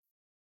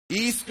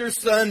Easter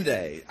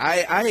Sunday.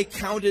 I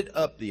counted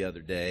up the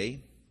other day,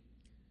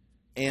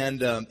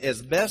 and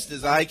as best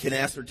as I can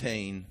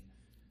ascertain,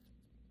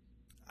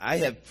 I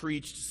have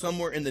preached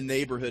somewhere in the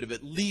neighborhood of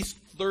at least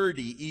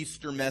 30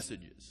 Easter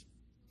messages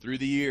through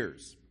the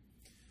years.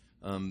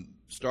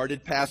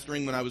 Started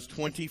pastoring when I was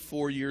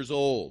 24 years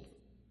old,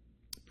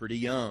 pretty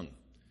young.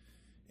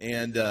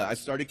 And I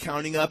started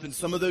counting up, in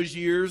some of those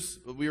years,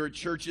 we were at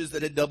churches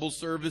that had double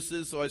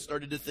services, so I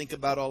started to think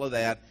about all of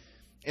that.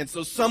 And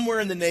so somewhere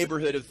in the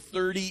neighborhood of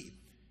 30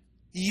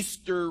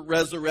 Easter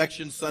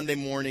Resurrection Sunday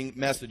morning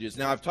messages.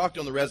 Now, I've talked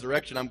on the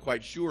resurrection, I'm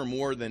quite sure,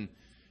 more than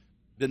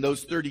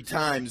those 30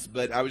 times,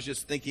 but I was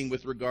just thinking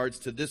with regards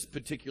to this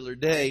particular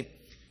day.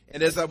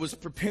 And as I was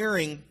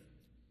preparing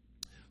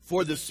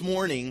for this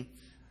morning,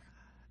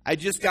 I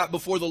just got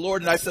before the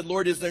Lord and I said,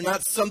 Lord, is there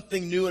not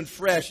something new and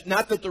fresh?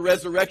 Not that the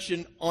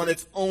resurrection on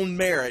its own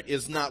merit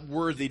is not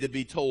worthy to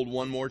be told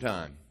one more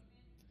time.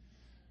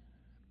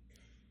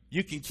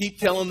 You can keep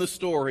telling the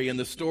story, and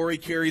the story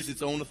carries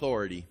its own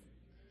authority.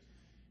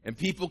 And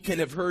people can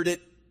have heard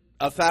it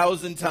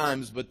 1,000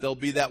 times, but there'll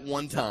be that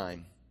one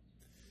time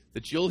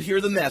that you'll hear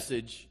the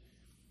message,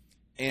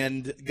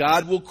 and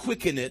God will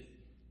quicken it.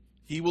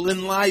 He will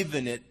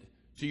enliven it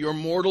to your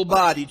mortal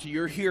body, to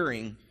your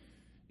hearing.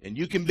 And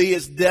you can be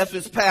as deaf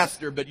as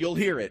pastor, but you'll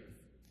hear it.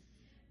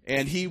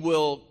 And He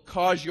will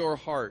cause your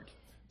heart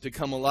to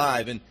come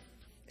alive.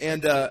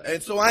 And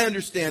so I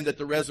understand that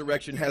the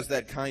resurrection has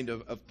that kind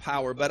of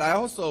power. But I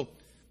also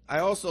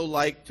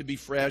like to be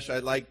fresh. I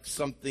like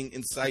something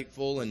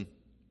insightful.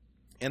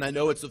 And I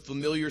know it's a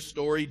familiar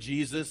story,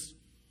 Jesus.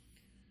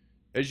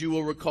 As you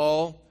will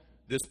recall,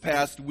 this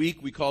past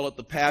week, we call it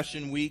the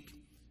Passion Week,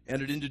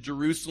 entered into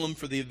Jerusalem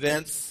for the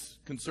events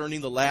concerning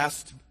the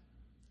last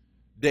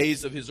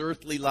days of His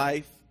earthly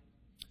life.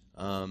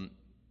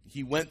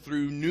 He went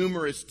through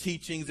numerous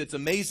teachings. It's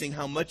amazing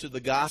how much of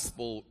the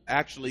gospel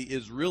actually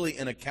is really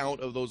an account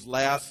of those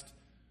last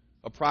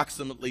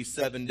approximately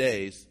 7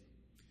 days.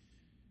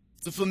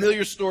 It's a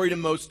familiar story to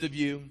most of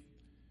you.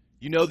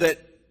 You know that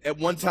at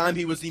one time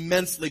He was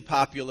immensely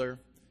popular.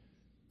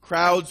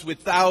 Crowds with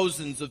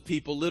thousands of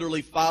people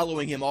literally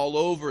following Him all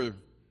over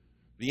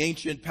the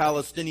ancient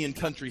Palestinian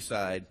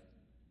countryside.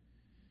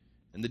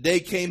 And the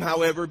day came,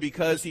 however,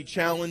 because He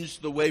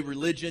challenged the way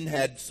religion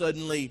had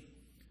suddenly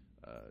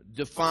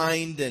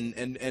defined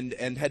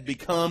and had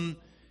become.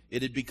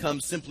 It had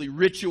become simply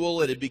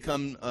ritual. It had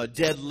become a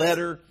dead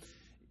letter.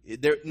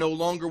 There no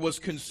longer was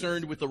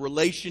concerned with a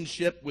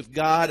relationship with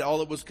God.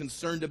 All it was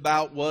concerned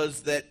about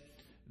was that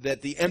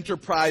the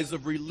enterprise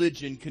of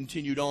religion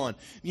continued on.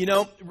 You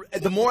know,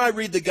 the more I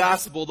read the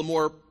gospel, the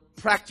more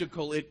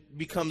practical it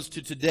becomes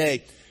to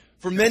today.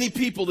 For many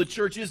people, the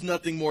church is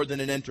nothing more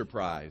than an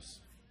enterprise.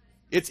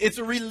 It's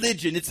a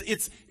religion.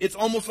 It's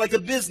almost like a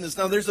business.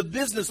 Now, there's a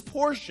business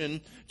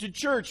portion to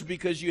church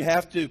because you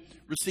have to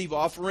receive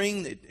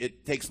offering.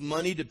 It takes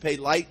money to pay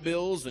light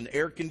bills and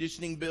air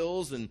conditioning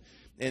bills and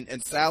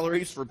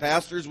salaries for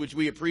pastors, which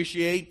we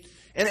appreciate.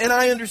 And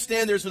I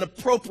understand there's an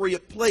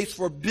appropriate place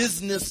for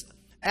business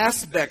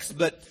aspects,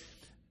 but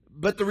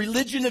the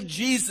religion of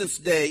Jesus'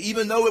 day,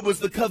 even though it was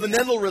the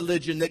covenantal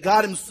religion that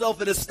God Himself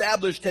had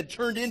established, had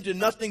turned into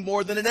nothing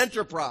more than an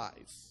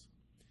enterprise.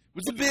 It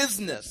was a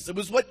business. It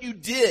was what you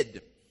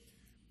did.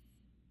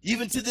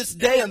 Even to this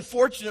day,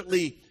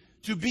 unfortunately,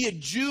 to be a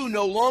Jew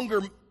no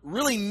longer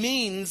really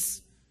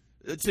means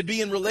to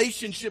be in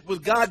relationship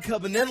with God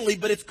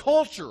covenantally, but it's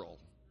cultural.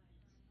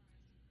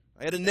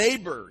 I had a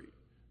neighbor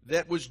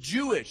that was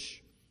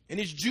Jewish, and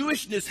his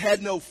Jewishness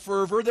had no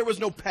fervor. There was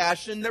no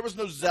passion. There was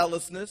no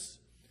zealousness.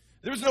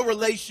 There was no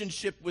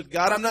relationship with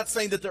God. I'm not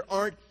saying that there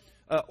aren't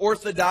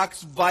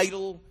orthodox,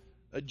 vital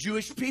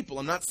Jewish people.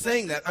 I'm not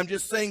saying that. I'm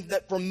just saying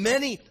that for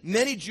many,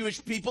 many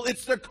Jewish people,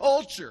 it's their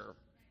culture.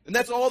 And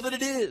that's all that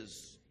it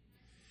is.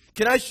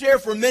 Can I share,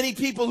 for many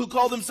people who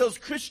call themselves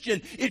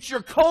Christian, it's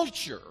your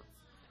culture.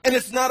 And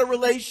it's not a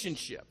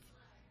relationship.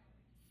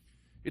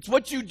 It's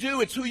what you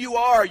do. It's who you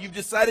are. You've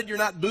decided you're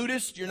not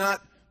Buddhist. You're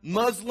not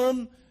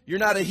Muslim. You're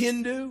not a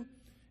Hindu.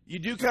 You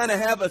do kind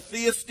of have a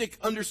theistic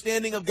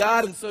understanding of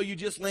God, and so you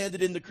just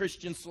landed in the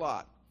Christian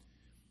slot.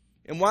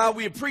 And while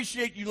we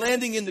appreciate you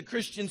landing in the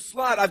Christian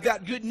slot, I've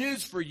got good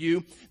news for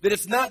you, that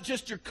it's not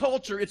just your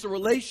culture, it's a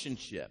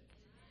relationship.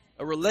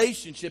 A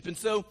relationship. And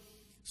so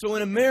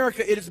in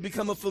America, it has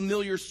become a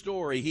familiar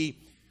story.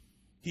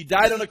 He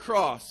died on a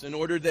cross in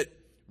order that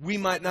we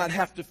might not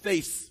have to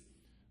face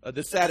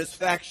the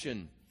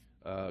satisfaction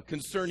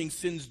concerning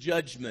sin's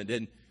judgment.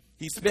 And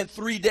He spent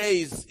 3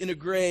 days in a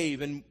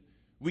grave, and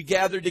we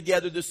gathered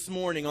together this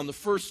morning on the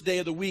first day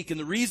of the week. And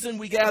the reason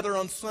we gather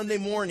on Sunday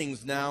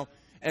mornings now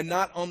and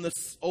not on the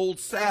old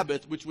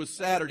Sabbath, which was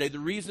Saturday, the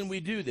reason we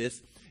do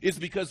this is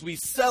because we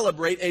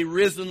celebrate a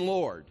risen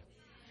Lord.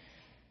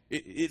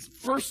 It's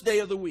first day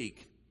of the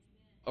week,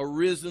 a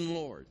risen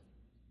Lord.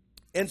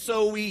 And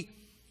so we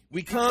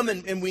come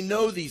and we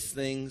know these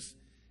things.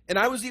 And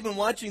I was even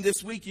watching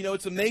this week, you know,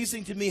 it's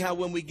amazing to me how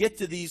when we get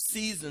to these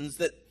seasons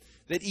that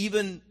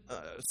even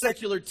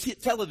secular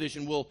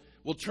television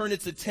will turn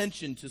its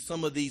attention to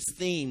some of these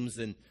themes.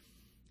 And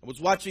I was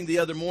watching the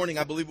other morning,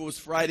 I believe it was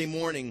Friday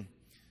morning,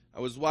 I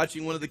was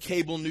watching one of the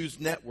cable news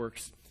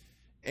networks.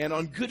 And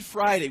on Good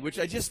Friday, which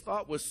I just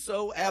thought was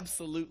so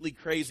absolutely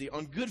crazy,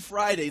 on Good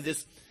Friday,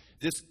 this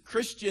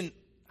Christian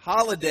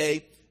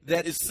holiday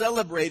that is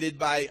celebrated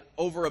by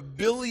over 1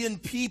 billion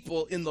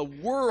people in the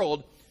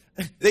world,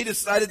 they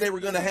decided they were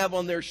going to have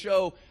on their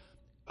show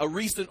a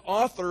recent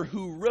author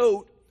who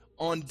wrote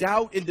on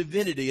doubt in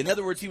divinity. In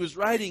other words, he was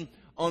writing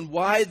on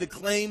why the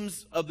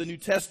claims of the New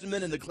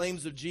Testament and the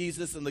claims of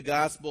Jesus and the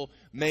gospel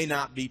may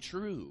not be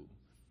true.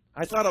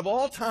 I thought of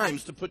all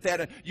times to put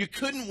that in. You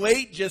couldn't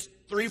wait just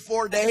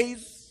 3-4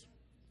 days?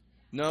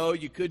 No,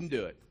 you couldn't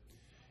do it.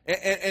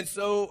 And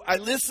so I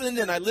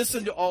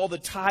listened to all the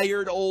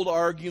tired old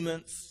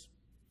arguments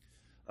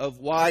of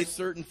why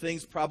certain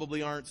things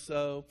probably aren't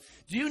so.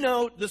 Do you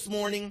know this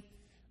morning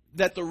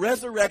that the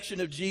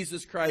resurrection of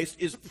Jesus Christ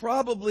is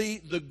probably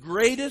the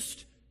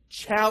greatest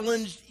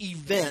challenged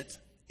event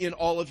in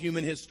all of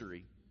human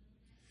history?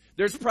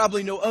 There's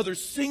probably no other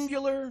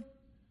singular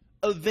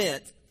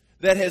event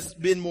that has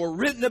been more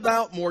written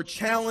about, more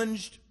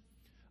challenged,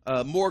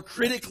 more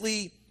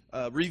critically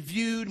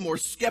reviewed, more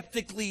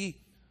skeptically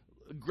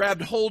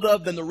grabbed hold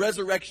of than the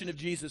resurrection of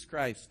Jesus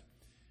Christ.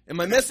 And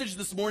my message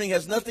this morning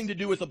has nothing to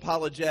do with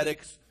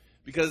apologetics,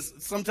 because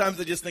sometimes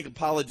I just think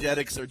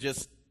apologetics are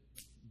just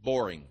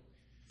boring.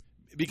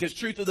 Because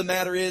truth of the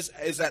matter is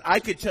that I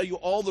could tell you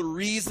all the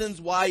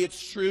reasons why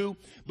it's true,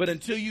 but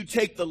until you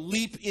take the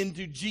leap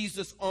into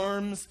Jesus'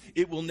 arms,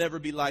 it will never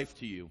be life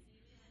to you.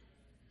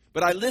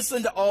 But I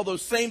listened to all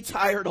those same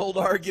tired old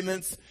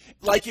arguments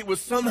like it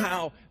was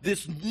somehow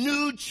this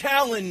new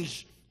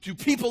challenge to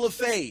people of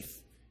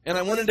faith. And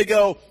I wanted to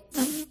go,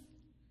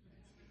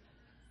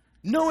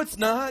 no, it's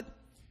not.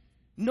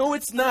 No,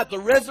 it's not. The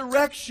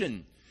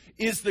resurrection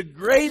is the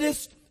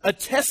greatest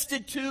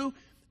attested to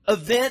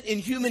event in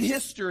human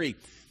history.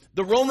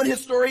 The Roman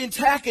historian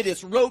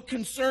Tacitus wrote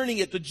concerning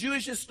it. The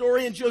Jewish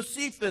historian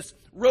Josephus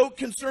wrote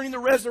concerning the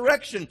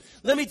resurrection.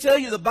 Let me tell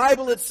you, the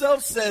Bible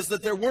itself says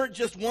that there weren't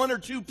just 1 or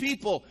 2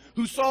 people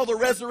who saw the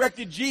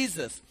resurrected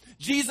Jesus.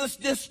 Jesus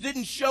just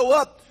didn't show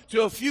up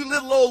to a few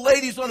little old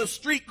ladies on a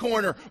street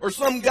corner, or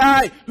some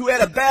guy who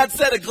had a bad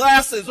set of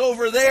glasses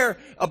over there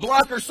a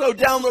block or so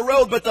down the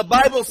road. But the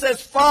Bible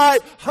says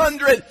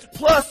 500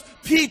 plus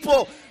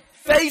people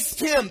faced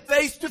him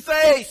face to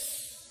face.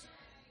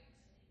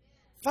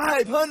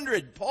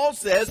 500, Paul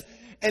says,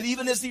 and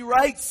even as he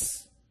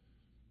writes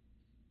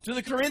to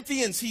the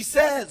Corinthians, he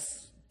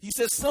says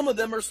some of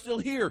them are still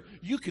here.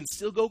 You can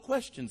still go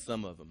question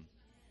some of them.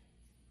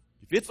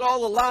 If it's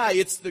all a lie,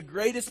 it's the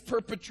greatest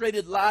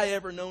perpetrated lie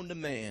ever known to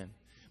man.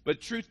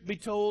 But truth be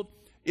told,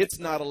 it's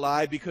not a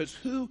lie, because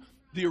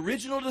the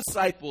original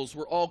disciples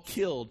were all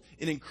killed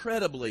in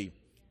incredibly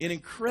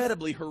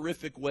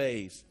horrific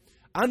ways.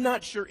 I'm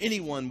not sure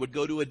anyone would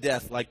go to a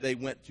death like they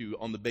went to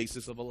on the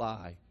basis of a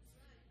lie.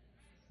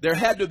 There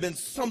had to have been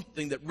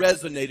something that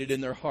resonated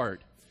in their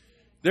heart.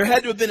 There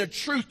had to have been a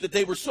truth that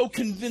they were so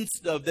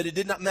convinced of that it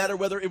did not matter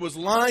whether it was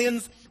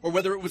lions or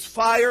whether it was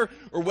fire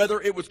or whether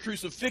it was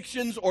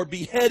crucifixions or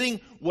beheading,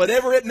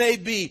 whatever it may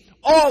be.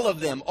 All of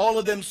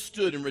them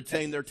stood and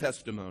retained their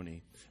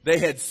testimony. They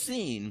had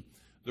seen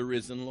the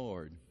risen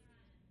Lord.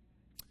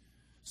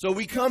 So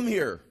we come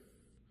here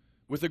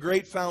with a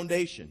great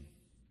foundation.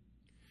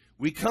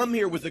 We come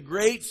here with a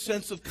great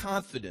sense of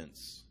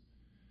confidence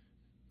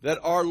that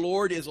our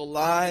Lord is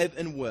alive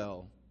and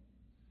well.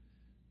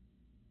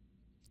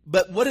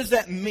 But what does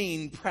that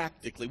mean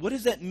practically? What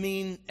does that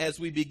mean as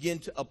we begin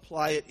to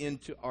apply it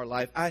into our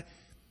life? I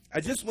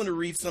just want to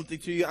read something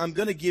to you. I'm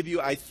going to give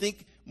you, I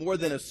think, more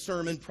than a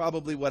sermon,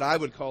 probably what I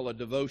would call a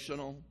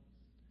devotional.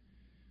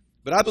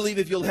 But I believe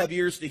if you'll have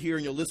ears to hear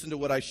and you'll listen to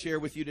what I share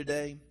with you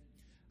today,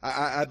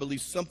 I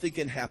believe something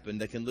can happen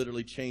that can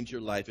literally change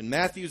your life. In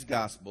Matthew's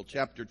Gospel,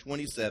 chapter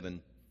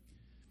 27,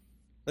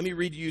 let me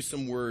read you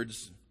some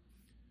words.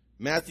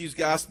 Matthew's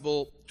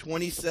Gospel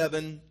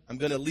 27. I'm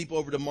going to leap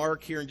over to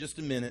Mark here in just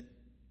a minute.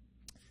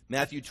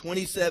 Matthew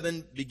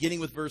 27, beginning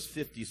with verse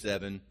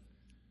 57.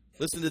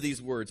 Listen to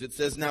these words. It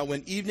says, "Now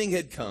when evening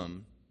had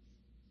come,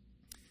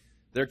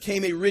 there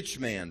came a rich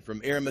man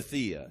from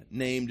Arimathea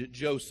named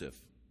Joseph,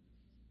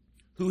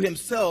 who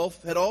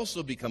himself had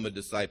also become a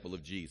disciple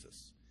of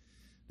Jesus.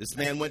 This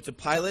man went to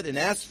Pilate and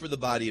asked for the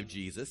body of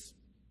Jesus.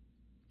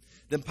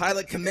 Then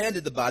Pilate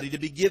commanded the body to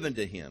be given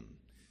to him.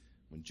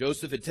 When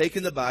Joseph had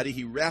taken the body,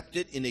 he wrapped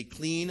it in a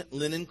clean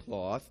linen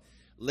cloth,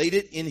 laid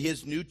it in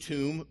his new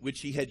tomb,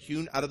 which he had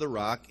hewn out of the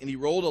rock, and he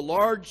rolled a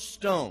large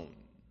stone."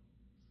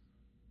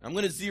 I'm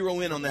going to zero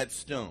in on that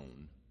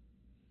stone.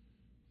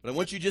 But I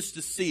want you just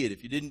to see it.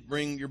 If you didn't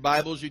bring your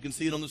Bibles, you can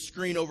see it on the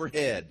screen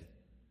overhead.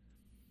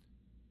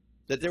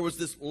 That there was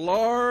this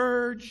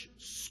large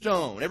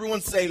stone.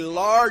 Everyone say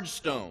large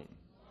stone.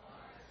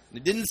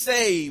 It didn't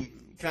say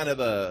kind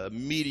of a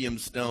medium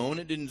stone.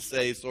 It didn't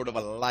say sort of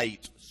a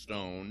light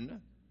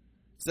stone.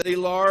 It said a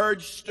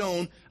large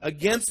stone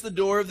against the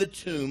door of the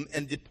tomb,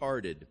 and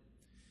departed.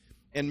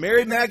 And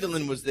Mary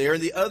Magdalene was there,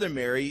 and the other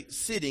Mary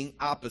sitting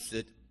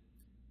opposite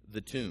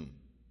the tomb.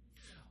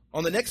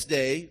 On the next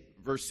day,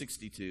 verse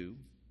 62,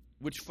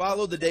 which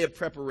followed the day of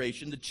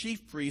preparation, the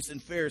chief priests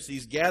and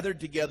Pharisees gathered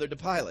together to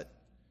Pilate,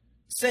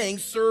 saying,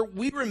 Sir,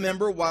 we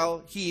remember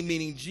while he,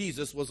 meaning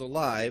Jesus, was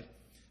alive,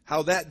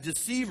 how that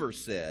deceiver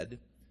said,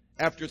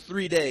 After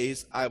 3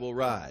 days I will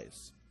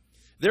rise.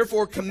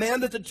 Therefore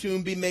command that the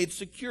tomb be made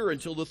secure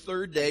until the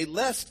 3rd day,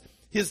 lest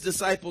his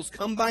disciples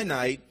come by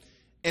night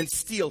and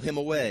steal him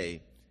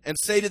away, and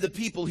say to the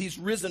people, He's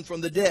risen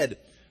from the dead.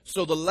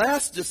 So the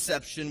last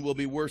deception will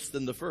be worse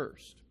than the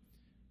first.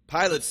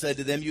 Pilate said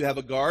to them, You have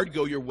a guard,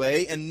 go your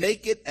way, and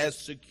make it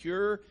as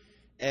secure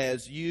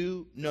as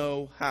you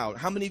know how.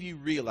 How many of you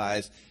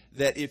realize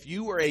that if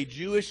you were a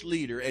Jewish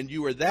leader and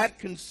you were that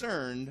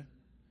concerned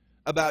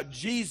about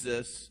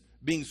Jesus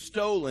being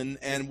stolen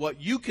and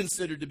what you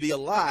considered to be a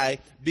lie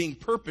being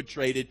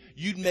perpetrated,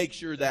 you'd make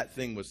sure that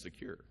thing was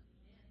secure?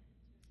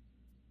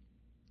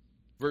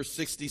 Verse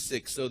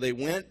 66, So they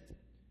went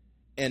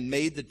and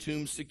made the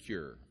tomb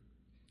secure,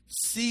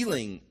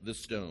 sealing the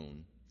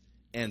stone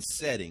and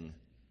setting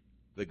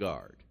the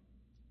guard.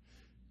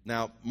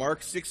 Now,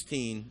 Mark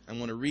 16, I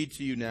want to read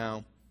to you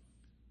now,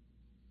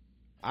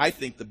 I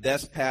think the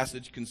best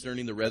passage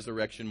concerning the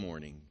resurrection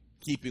morning,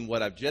 keeping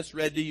what I've just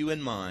read to you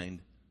in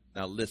mind.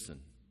 Now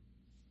listen.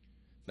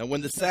 Now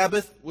when the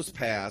Sabbath was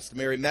past,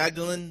 Mary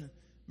Magdalene,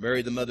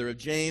 Mary the mother of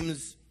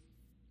James,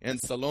 and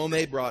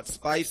Salome brought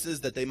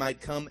spices that they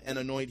might come and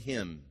anoint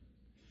him.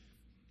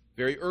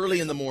 Very early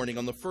in the morning,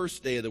 on the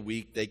 1st day of the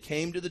week, they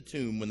came to the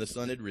tomb when the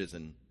sun had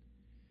risen.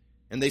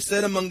 And they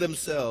said among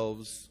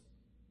themselves,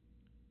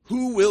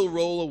 Who will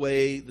roll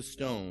away the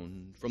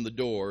stone from the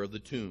door of the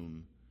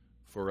tomb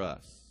for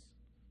us?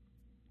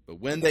 But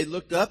when they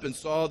looked up and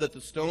saw that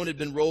the stone had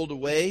been rolled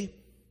away,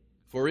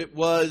 for it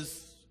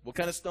was, what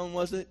kind of stone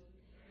was it?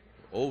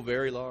 Oh,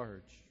 very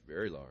large,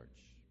 very large.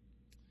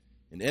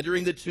 And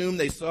entering the tomb,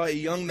 they saw a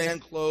young man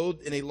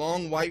clothed in a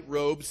long white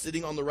robe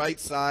sitting on the right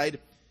side,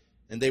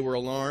 and they were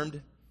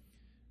alarmed.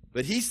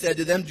 But he said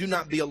to them, Do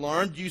not be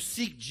alarmed. You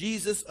seek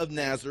Jesus of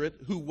Nazareth,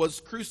 who was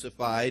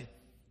crucified.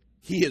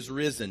 He is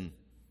risen.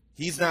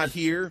 He's not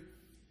here.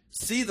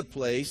 See the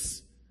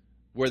place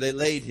where they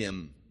laid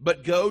him.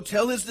 But go,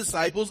 tell his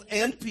disciples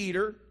and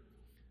Peter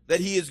that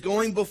he is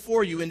going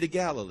before you into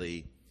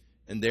Galilee,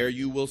 and there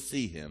you will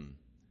see him,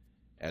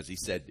 as he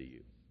said to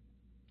you.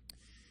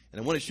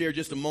 And I want to share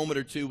just a moment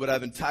or two what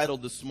I've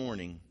entitled this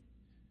morning,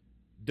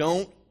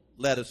 Don't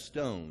Let a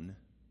Stone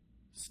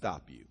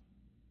Stop You.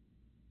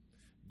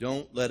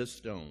 Don't let a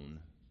stone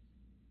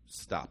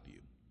stop you.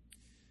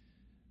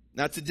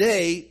 Now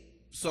today,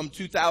 some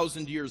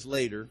 2,000 years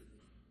later,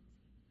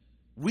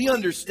 we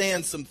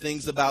understand some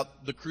things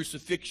about the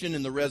crucifixion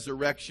and the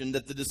resurrection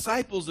that the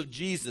disciples of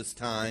Jesus'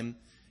 time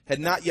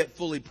had not yet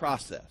fully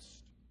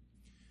processed.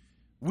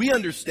 We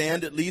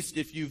understand, at least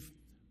if you've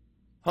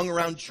hung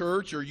around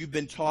church or you've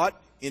been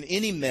taught in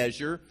any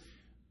measure,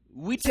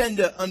 we tend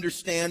to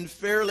understand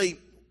fairly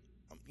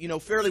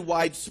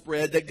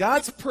widespread that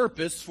God's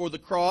purpose for the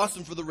cross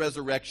and for the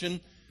resurrection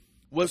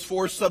was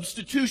for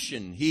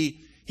substitution.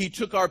 He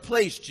took our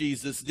place,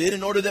 Jesus did,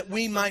 in order that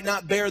we might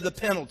not bear the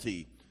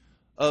penalty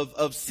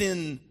of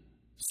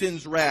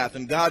sin's wrath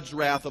and God's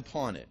wrath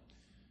upon it.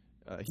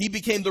 He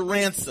became the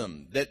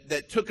ransom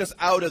that took us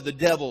out of the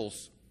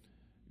devil's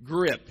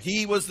grip.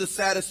 He was the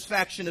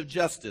satisfaction of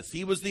justice.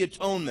 He was the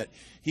atonement.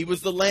 He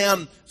was the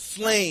lamb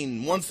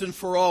slain once and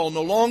for all.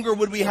 No longer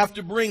would we have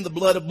to bring the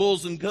blood of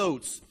bulls and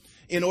goats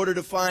in order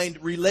to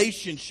find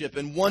relationship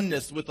and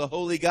oneness with the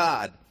holy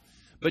God.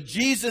 But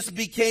Jesus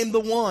became the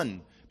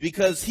one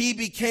because he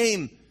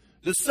became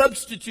the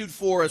substitute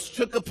for us,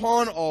 took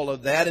upon all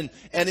of that,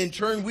 and in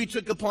turn we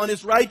took upon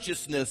his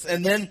righteousness.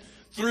 And then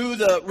through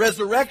the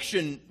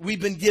resurrection,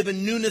 we've been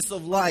given newness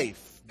of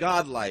life,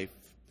 God life.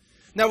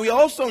 Now we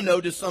also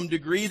know to some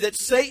degree that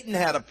Satan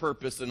had a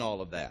purpose in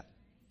all of that.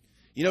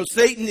 You know,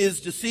 Satan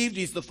is deceived.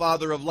 He's the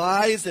father of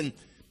lies, and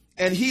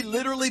he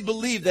literally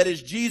believed that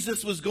as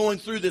Jesus was going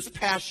through this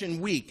Passion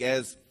Week,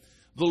 as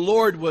the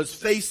Lord was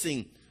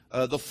facing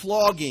the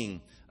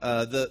flogging,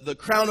 the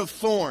crown of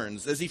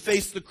thorns, as he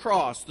faced the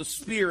cross, the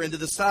spear into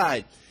the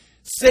side,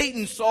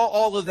 Satan saw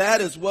all of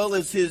that, as well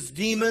as his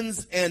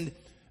demons, and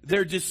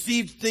their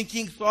deceived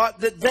thinking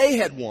thought that they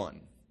had won.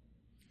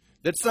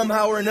 That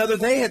somehow or another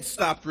they had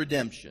stopped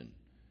redemption.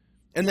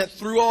 And that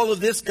through all of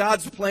this,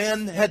 God's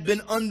plan had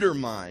been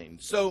undermined.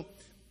 So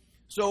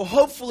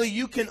hopefully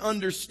you can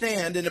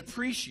understand and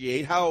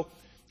appreciate how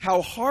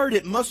hard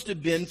it must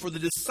have been for the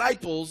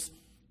disciples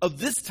of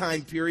this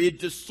time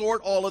period to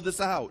sort all of this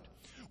out.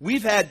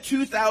 We've had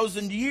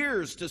 2,000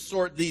 years to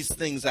sort these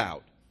things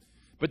out.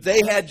 But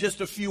they had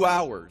just a few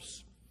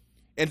hours.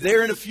 And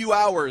there in a few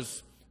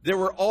hours, there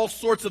were all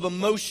sorts of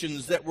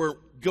emotions that were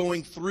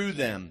going through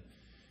them.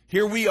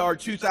 Here we are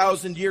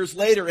 2,000 years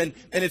later, and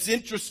it's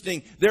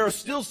interesting, there are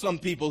still some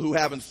people who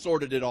haven't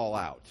sorted it all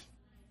out.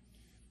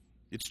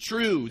 It's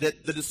true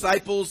that the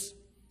disciples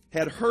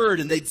had heard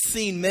and they'd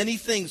seen many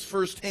things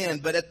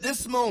firsthand, but at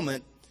this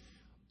moment,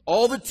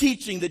 all the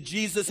teaching that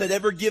Jesus had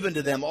ever given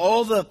to them,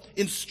 all the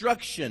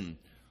instruction,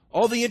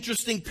 all the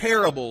interesting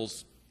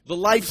parables, the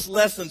life's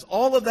lessons,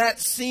 all of that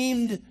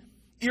seemed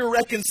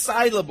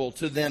irreconcilable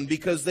to them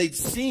because they'd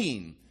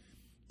seen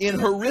in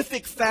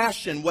horrific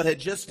fashion what had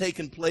just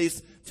taken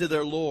place to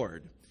their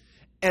Lord.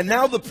 And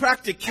now the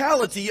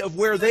practicality of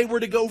where they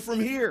were to go from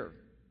here.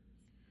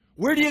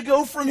 Where do you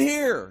go from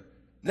here?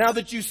 Now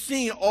that you've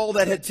seen all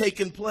that had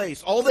taken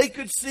place. All they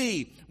could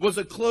see was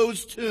a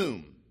closed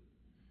tomb.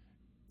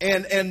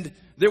 And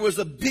there was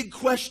a big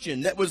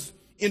question that was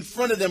in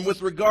front of them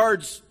with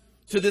regards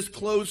to this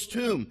closed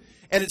tomb.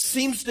 And it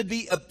seems to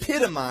be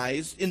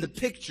epitomized in the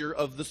picture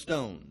of the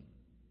stone.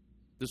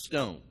 The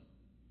stone.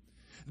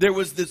 There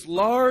was this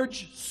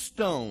large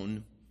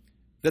stone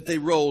that they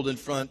rolled in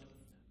front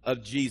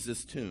of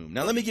Jesus' tomb.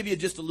 Now let me give you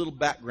just a little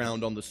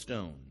background on the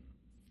stone.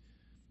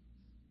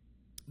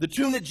 The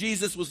tomb that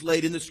Jesus was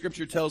laid in, the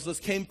scripture tells us,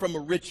 came from a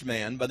rich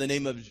man by the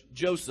name of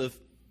Joseph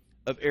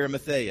of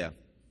Arimathea.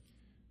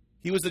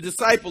 He was a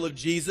disciple of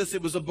Jesus.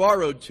 It was a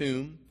borrowed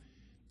tomb.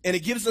 And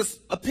it gives us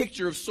a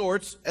picture of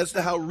sorts as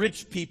to how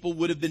rich people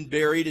would have been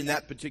buried in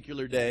that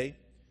particular day.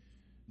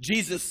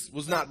 Jesus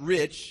was not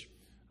rich.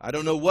 I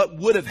don't know what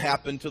would have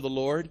happened to the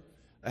Lord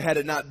had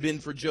it not been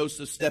for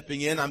Joseph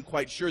stepping in. I'm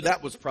quite sure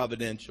that was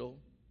providential.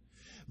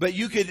 But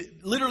you could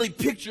literally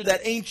picture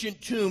that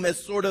ancient tomb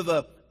as sort of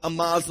a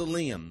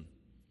mausoleum.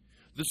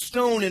 The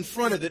stone in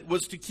front of it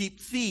was to keep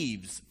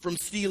thieves from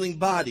stealing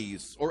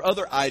bodies or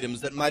other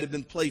items that might have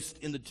been placed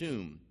in the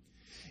tomb.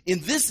 In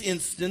this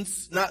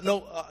instance, not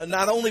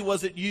only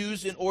was it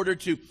used in order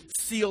to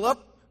seal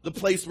up the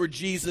place where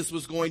Jesus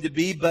was going to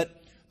be,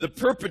 but the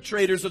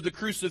perpetrators of the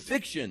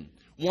crucifixion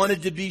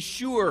wanted to be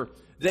sure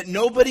that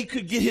nobody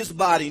could get his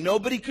body,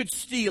 nobody could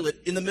steal it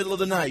in the middle of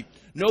the night.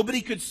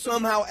 Nobody could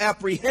somehow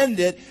apprehend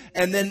it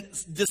and then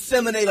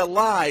disseminate a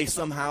lie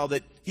somehow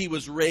that he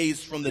was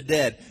raised from the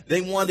dead.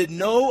 They wanted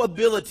no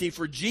ability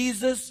for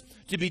Jesus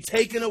to be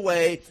taken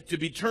away, to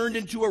be turned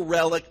into a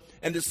relic,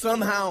 and to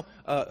somehow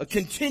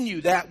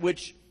continue that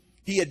which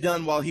he had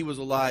done while he was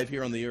alive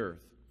here on the earth.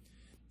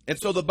 And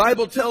so the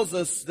Bible tells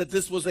us that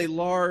this was a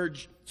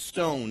large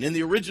stone. In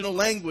the original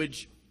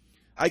language,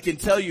 I can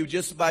tell you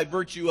just by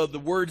virtue of the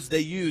words they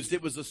used,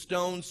 it was a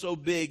stone so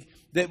big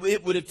that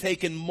it would have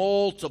taken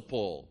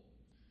multiple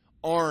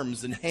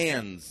arms and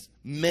hands,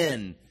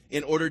 men,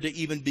 in order to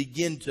even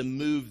begin to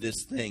move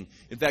this thing.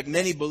 In fact,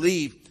 many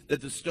believe that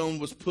the stone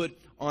was put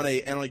on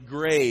a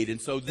grade, and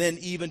so then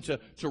even to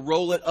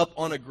roll it up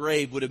on a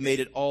grave would have made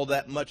it all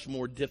that much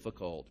more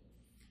difficult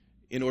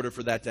in order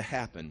for that to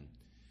happen.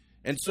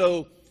 And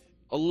so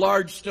a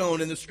large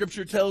stone, and the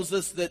scripture tells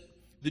us that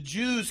the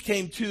Jews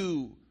came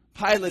to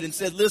Pilate and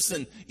said,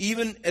 listen,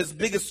 even as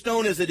big a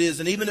stone as it is,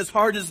 and even as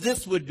hard as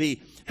this would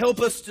be, help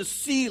us to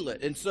seal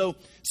it. And so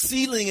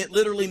sealing it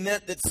literally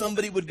meant that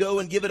somebody would go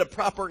and give it a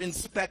proper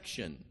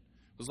inspection.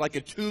 It was like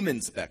a tomb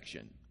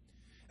inspection.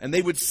 And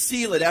they would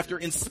seal it after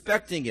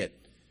inspecting it.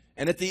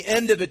 And at the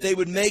end of it, they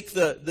would make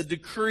the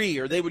decree,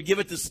 or they would give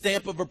it the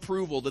stamp of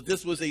approval that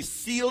this was a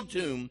sealed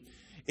tomb.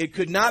 It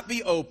could not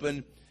be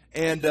opened,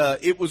 and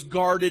it was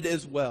guarded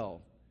as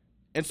well.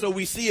 And so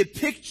we see a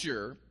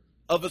picture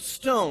of a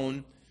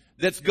stone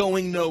that's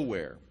going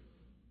nowhere.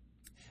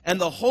 And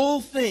the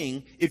whole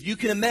thing, if you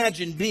can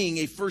imagine being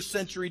a first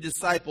century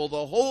disciple,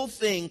 the whole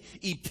thing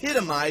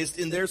epitomized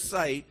in their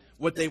sight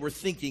what they were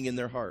thinking in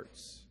their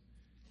hearts.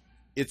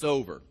 It's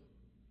over.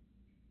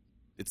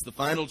 It's the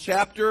final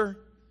chapter.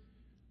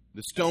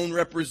 The stone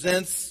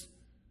represents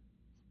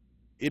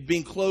it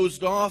being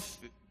closed off.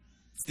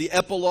 It's the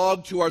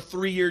epilogue to our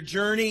 3-year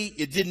journey.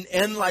 It didn't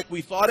end like we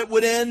thought it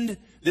would end.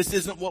 This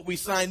isn't what we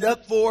signed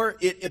up for.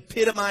 It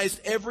epitomized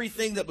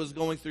everything that was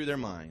going through their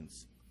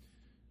minds.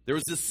 There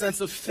was this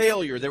sense of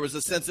failure. There was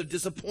a sense of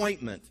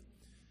disappointment.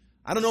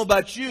 I don't know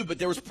about you, but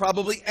there was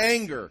probably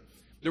anger.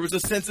 There was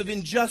a sense of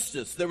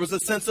injustice. There was a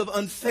sense of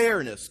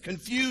unfairness,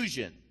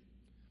 confusion,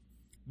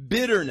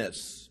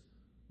 bitterness,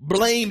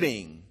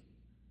 blaming,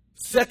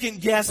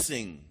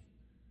 second-guessing.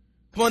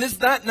 Come on, is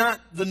that not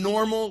the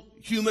normal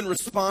human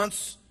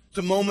response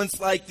to moments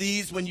like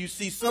these when you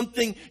see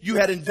something you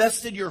had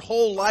invested your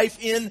whole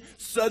life in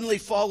suddenly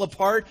fall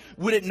apart?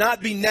 Would it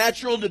not be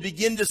natural to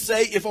begin to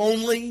say, if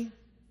only?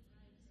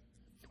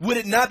 Would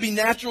it not be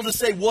natural to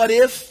say, what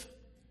if?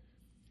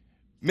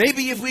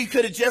 Maybe if we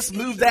could have just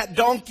moved that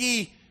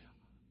donkey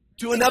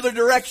to another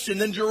direction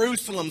than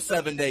Jerusalem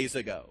 7 days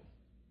ago.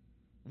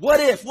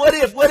 What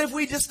if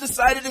we just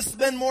decided to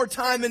spend more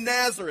time in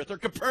Nazareth or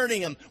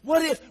Capernaum?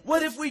 What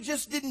if we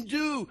just didn't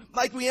do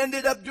like we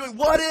ended up doing?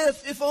 What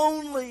if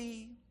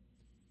only?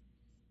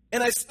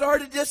 And I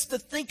started just to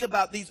think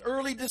about these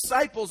early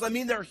disciples. I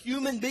mean, they're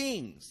human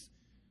beings.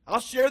 I'll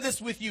share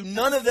this with you.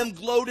 None of them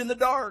glowed in the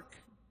dark.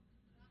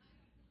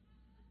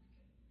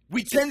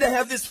 We tend to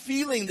have this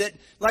feeling that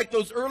like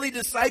those early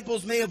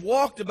disciples may have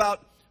walked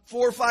about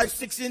 4, 5,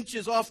 6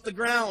 inches off the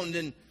ground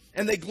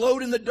and they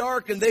glowed in the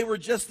dark, and they were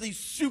just these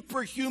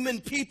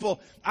superhuman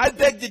people. I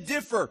beg to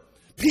differ.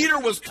 Peter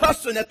was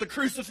cussing at the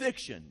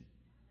crucifixion.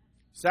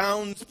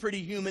 Sounds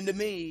pretty human to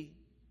me.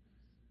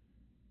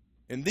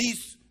 And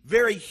these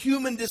very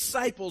human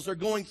disciples are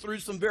going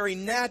through some very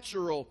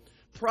natural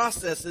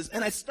processes.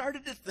 And I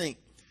started to think,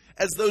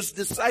 as those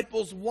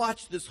disciples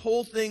watched this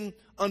whole thing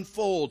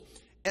unfold.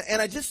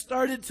 And I just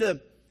started to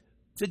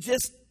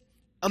just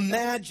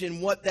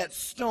imagine what that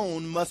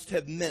stone must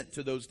have meant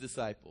to those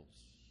disciples.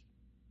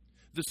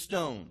 The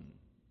stone.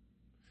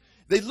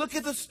 They look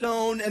at the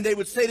stone and they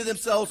would say to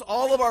themselves,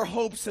 all of our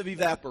hopes have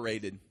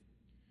evaporated.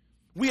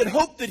 We had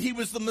hoped that he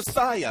was the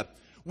Messiah.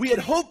 We had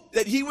hoped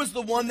that he was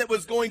the one that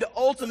was going to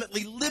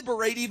ultimately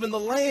liberate even the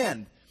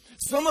land.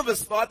 Some of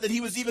us thought that he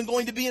was even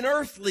going to be an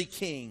earthly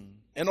king,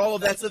 and all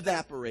of that's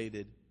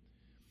evaporated.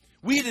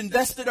 We had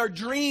invested our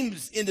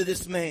dreams into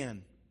this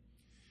man.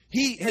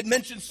 He had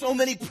mentioned so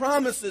many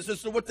promises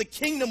as to what the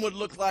kingdom would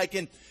look like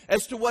and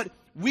as to what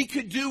we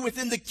could do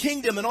within the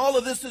kingdom, and all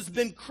of this has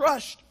been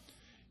crushed.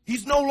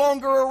 He's no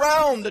longer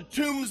around. The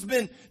tomb's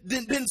been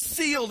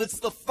sealed. It's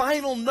the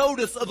final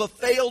notice of a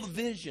failed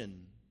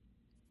vision.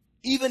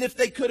 Even if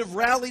they could have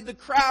rallied the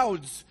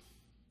crowds,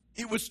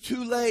 it was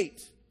too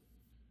late.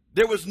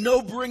 There was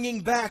no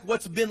bringing back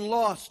what's been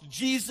lost.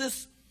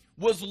 Jesus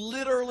was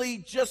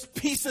literally just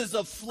pieces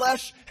of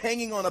flesh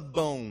hanging on a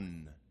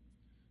bone.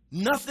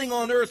 Nothing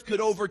on earth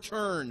could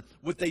overturn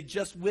what they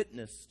just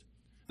witnessed.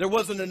 There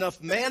wasn't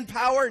enough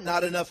manpower,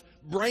 not enough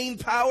brain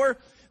power.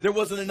 There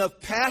wasn't enough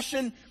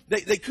passion.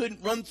 They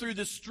couldn't run through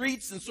the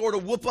streets and sort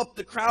of whoop up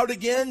the crowd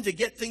again to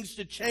get things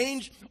to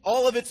change.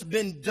 All of it's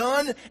been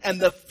done, and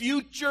the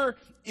future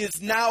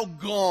is now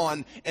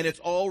gone, and it's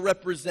all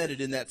represented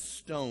in that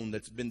stone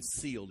that's been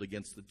sealed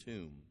against the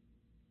tomb.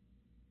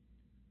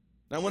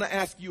 Now, I want to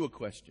ask you a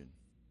question.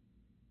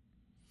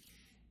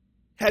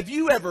 Have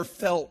you ever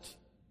felt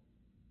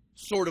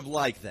sort of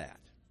like that?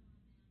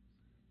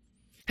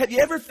 Have you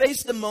ever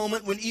faced a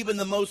moment when even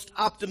the most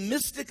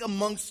optimistic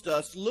amongst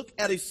us look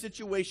at a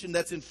situation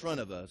that's in front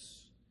of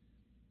us,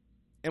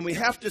 and we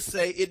have to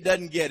say, it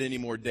doesn't get any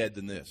more dead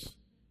than this?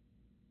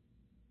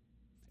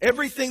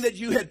 Everything that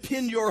you had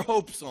pinned your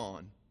hopes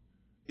on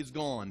is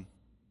gone.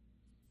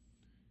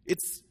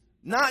 It's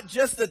not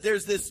just that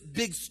there's this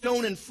big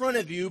stone in front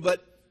of you,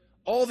 but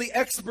all the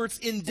experts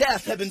in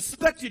death have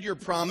inspected your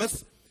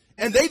promise,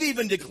 and they've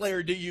even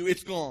declared to you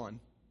it's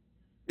gone.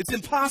 It's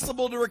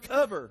impossible to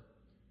recover.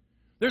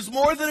 There's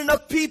more than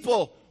enough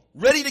people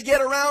ready to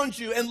get around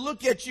you and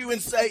look at you and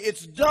say,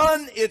 it's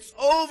done, it's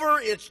over,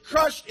 it's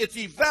crushed, it's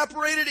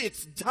evaporated,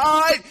 it's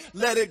died,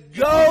 let it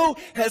go.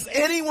 Has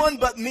anyone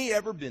but me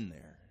ever been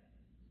there?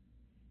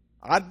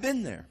 I've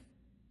been there.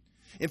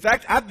 In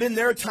fact, I've been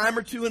there a time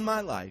or two in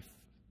my life.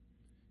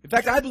 In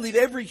fact, I believe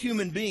every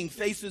human being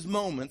faces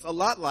moments a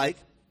lot like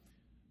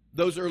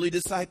those early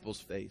disciples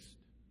faced.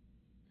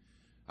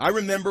 I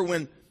remember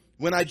when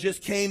I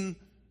just came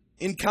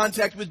in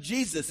contact with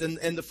Jesus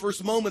and the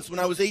first moments when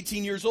I was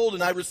 18 years old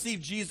and I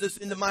received Jesus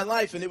into my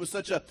life, and it was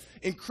such an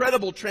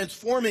incredible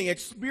transforming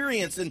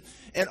experience, and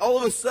all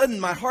of a sudden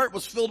my heart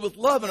was filled with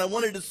love and I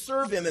wanted to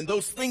serve him, and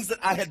those things that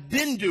I had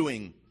been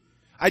doing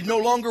I no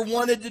longer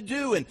wanted to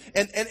do, and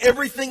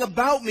everything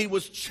about me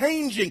was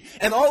changing,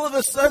 and all of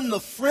a sudden the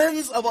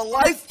friends of a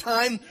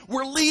lifetime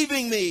were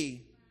leaving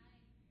me.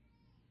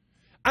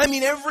 I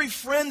mean, every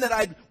friend that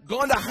I'd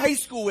gone to high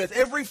school with,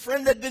 every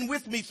friend that had been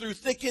with me through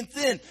thick and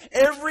thin,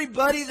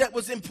 everybody that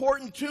was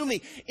important to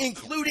me,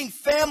 including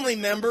family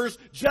members,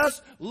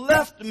 just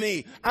left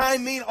me. I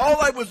mean, all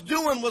I was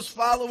doing was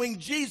following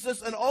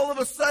Jesus, and all of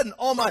a sudden,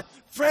 all my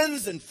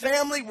friends and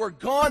family were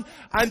gone.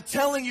 I'm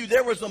telling you,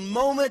 there was a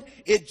moment,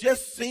 it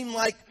just seemed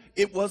like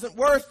it wasn't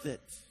worth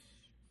it.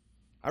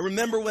 I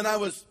remember when I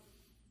was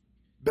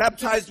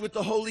baptized with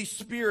the Holy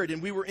Spirit,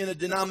 and we were in a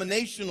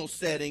denominational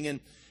setting, and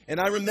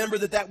I remember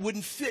that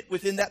wouldn't fit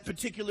within that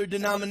particular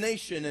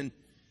denomination.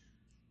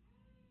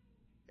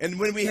 And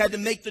when we had to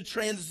make the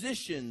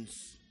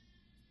transitions,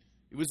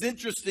 it was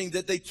interesting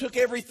that they took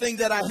everything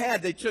that I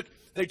had. They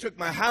took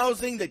my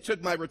housing. They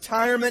took my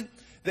retirement.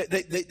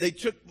 They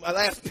took my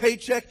last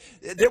paycheck.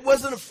 There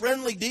wasn't a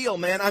friendly deal,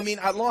 man. I mean,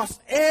 I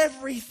lost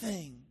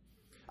everything.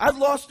 I've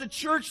lost a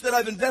church that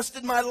I've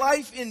invested my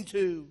life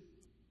into.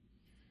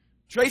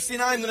 Tracy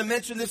and I, I'm going to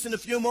mention this in a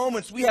few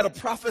moments. We had a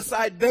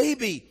prophesied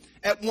baby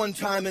at one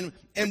time,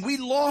 and we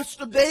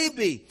lost a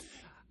baby.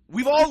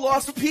 We've all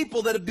lost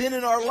people that have been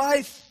in our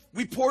life.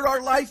 We poured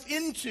our life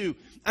into.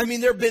 I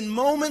mean, there have been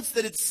moments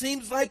that it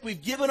seems like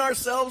we've given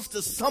ourselves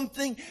to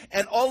something,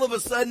 and all of a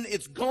sudden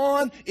it's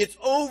gone, it's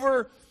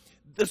over,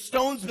 the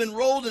stone's been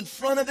rolled in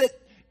front of it.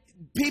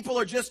 People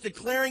are just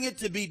declaring it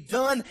to be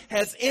done.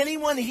 Has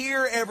anyone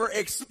here ever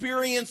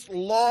experienced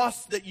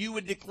loss that you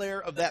would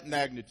declare of that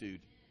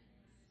magnitude?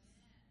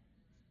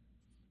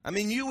 I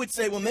mean, you would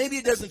say, well, maybe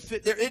it doesn't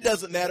fit there. It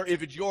doesn't matter.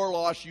 If it's your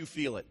loss, you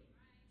feel it.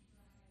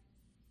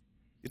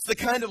 It's the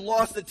kind of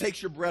loss that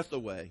takes your breath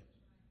away.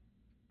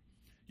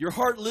 Your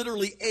heart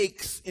literally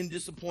aches in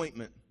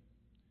disappointment.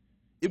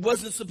 It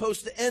wasn't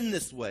supposed to end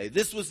this way.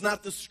 This was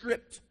not the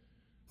script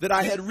that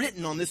I had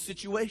written on this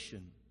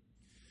situation.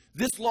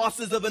 This loss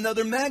is of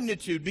another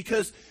magnitude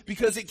because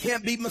it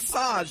can't be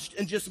massaged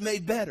and just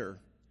made better.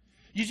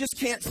 You just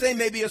can't say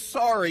maybe a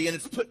sorry and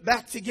it's put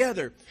back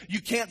together. You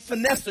can't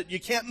finesse it. You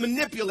can't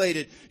manipulate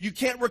it. You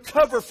can't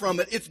recover from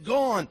it. It's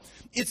gone.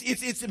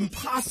 It's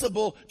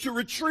impossible to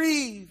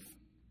retrieve.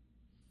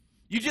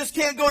 You just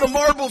can't go to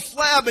Marble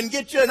Slab and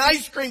get you an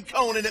ice cream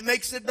cone and it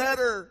makes it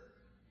better.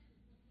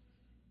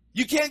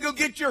 You can't go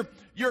get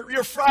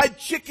your fried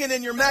chicken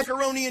and your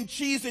macaroni and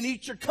cheese and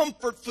eat your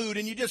comfort food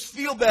and you just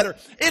feel better.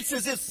 It's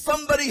as if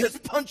somebody has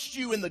punched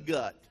you in the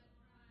gut.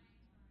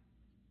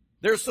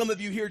 There's some of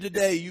you here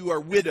today, you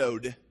are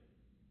widowed.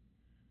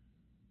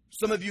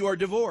 Some of you are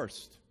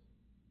divorced.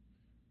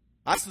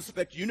 I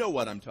suspect you know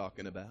what I'm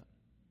talking about.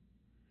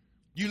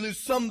 You lose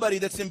somebody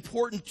that's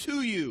important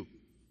to you,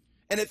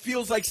 and it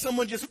feels like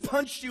someone just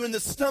punched you in the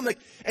stomach,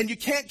 and you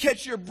can't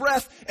catch your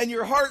breath, and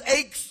your heart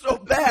aches so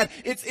bad.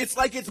 It's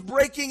like it's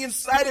breaking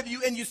inside of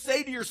you, and you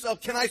say to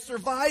yourself, can I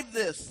survive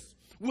this?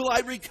 Will I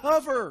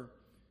recover?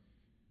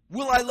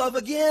 Will I love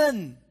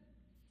again?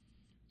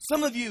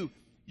 Some of you,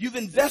 you've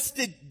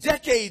invested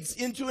decades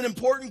into an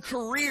important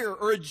career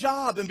or a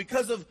job, and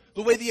because of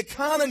the way the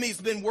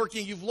economy's been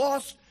working, you've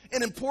lost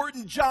an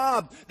important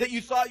job that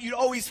you thought you'd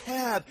always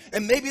have,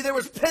 and maybe there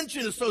was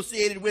pension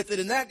associated with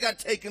it, and that got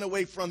taken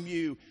away from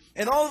you.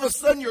 And all of a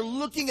sudden, you're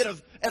looking at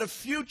a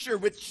future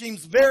which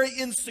seems very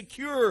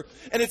insecure,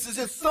 and it's as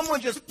if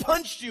someone just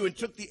punched you and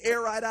took the air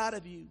right out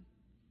of you.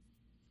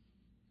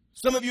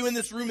 Some of you in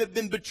this room have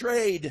been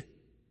betrayed.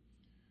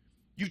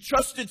 You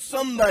trusted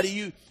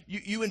somebody,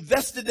 you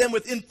invested them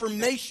with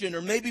information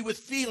or maybe with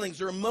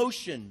feelings or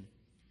emotion.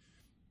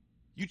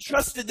 You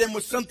trusted them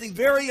with something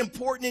very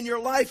important in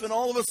your life, and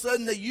all of a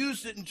sudden they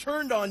used it and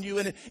turned on you,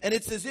 and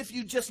it's as if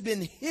you've just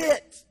been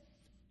hit,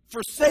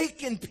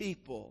 forsaken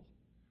people.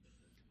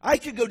 I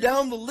could go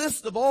down the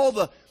list of all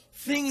the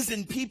things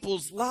in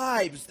people's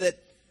lives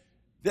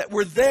that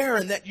were there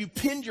and that you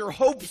pinned your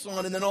hopes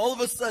on, and then all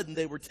of a sudden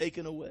they were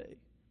taken away.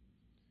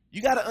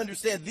 You got to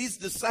understand, these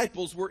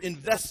disciples were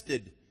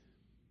invested.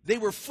 They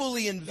were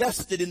fully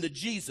invested in the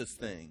Jesus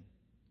thing.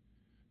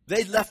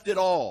 They left it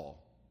all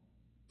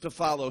to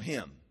follow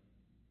him.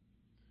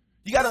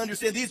 You got to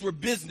understand, these were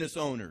business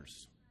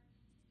owners.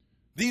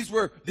 These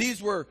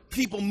were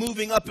people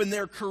moving up in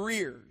their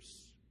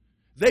careers.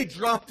 They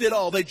dropped it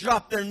all. They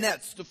dropped their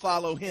nets to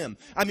follow him.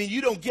 I mean,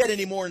 you don't get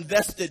any more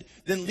invested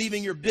than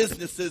leaving your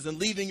businesses and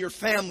leaving your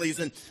families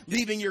and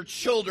leaving your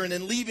children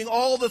and leaving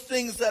all the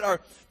things that are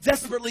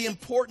desperately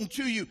important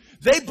to you.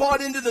 They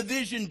bought into the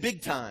vision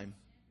big time.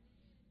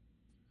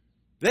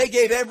 They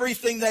gave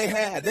everything they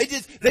had. They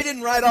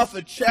didn't write off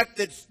a check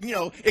that's,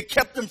 it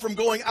kept them from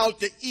going out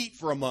to eat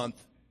for a month.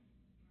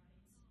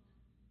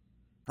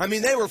 I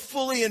mean, they were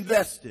fully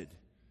invested.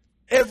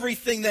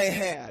 Everything they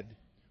had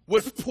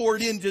was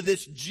poured into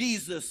this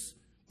Jesus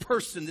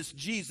person, this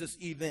Jesus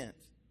event.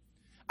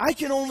 I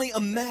can only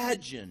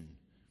imagine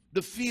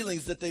the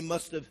feelings that they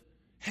must have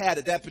had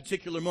at that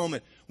particular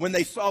moment when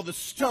they saw the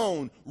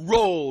stone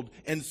rolled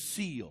and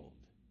sealed.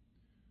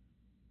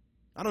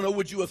 I don't know,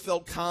 would you have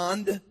felt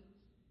conned?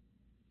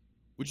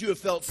 Would you have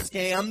felt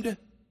scammed?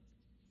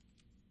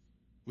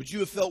 Would you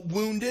have felt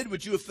wounded?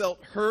 Would you have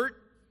felt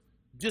hurt,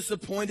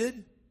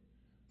 disappointed?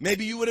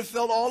 Maybe you would have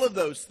felt all of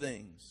those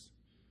things.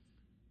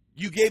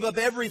 You gave up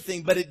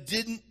everything, but it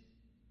didn't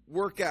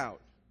work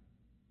out.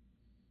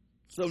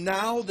 So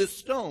now this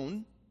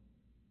stone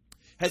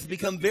has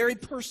become very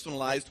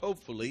personalized,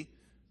 hopefully,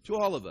 to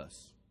all of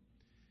us.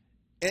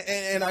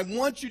 And I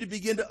want you to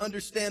begin to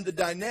understand the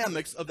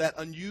dynamics of that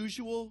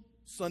unusual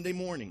Sunday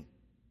morning.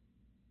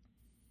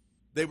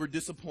 They were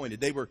disappointed.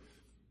 They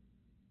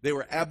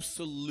were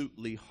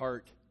absolutely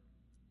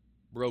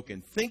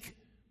heartbroken. Think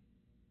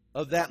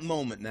of that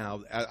moment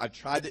now. I've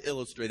tried to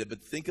illustrate it,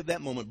 but think of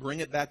that moment. Bring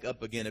it back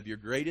up again of your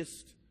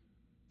greatest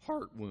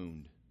heart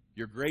wound,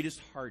 your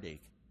greatest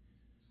heartache.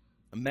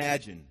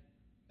 Imagine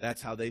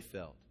that's how they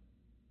felt.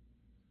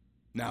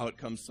 Now it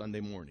comes Sunday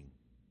morning.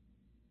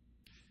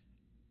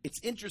 It's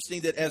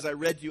interesting that as I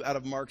read you out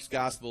of Mark's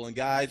gospel, and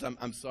guys,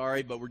 I'm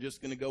sorry, but we're just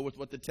going to go with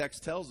what the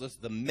text tells us.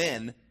 The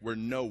men were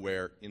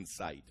nowhere in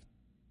sight.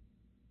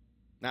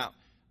 Now,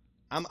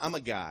 I'm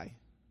a guy,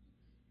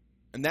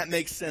 and that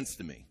makes sense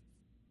to me.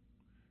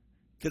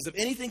 Because if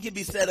anything can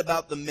be said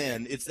about the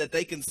men, it's that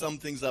they can sum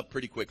things up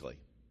pretty quickly.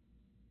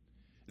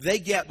 They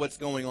get what's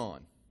going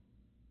on.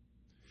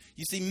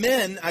 You see,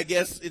 men, I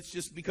guess it's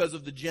just because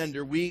of the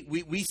gender. We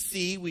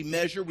see, we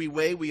measure, we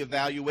weigh, we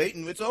evaluate,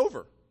 and it's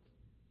over.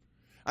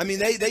 I mean,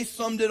 they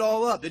summed it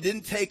all up. It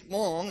didn't take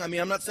long. I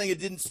mean, I'm not saying it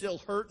didn't still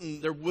hurt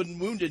and there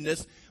wasn't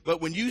woundedness, but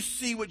when you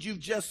see what you've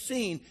just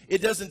seen,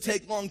 it doesn't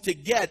take long to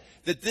get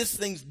that this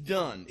thing's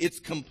done. It's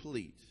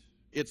complete.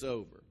 It's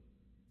over.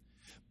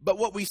 But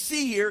what we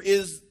see here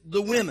is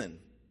the women.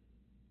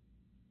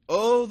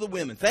 Oh, the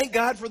women. Thank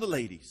God for the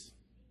ladies.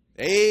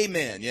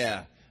 Amen.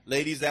 Yeah.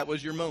 Ladies, that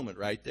was your moment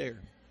right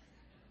there.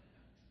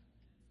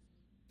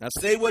 Now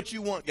say what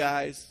you want,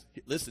 guys.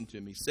 Listen to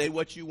me. Say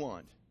what you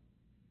want.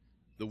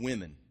 The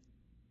women.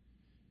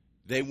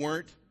 They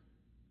weren't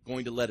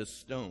going to let a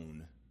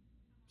stone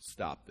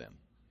stop them.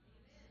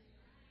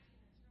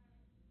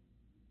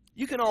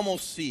 You can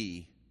almost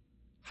see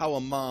how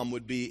a mom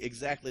would be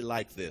exactly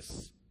like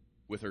this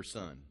with her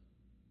son.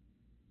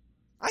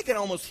 I can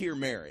almost hear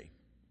Mary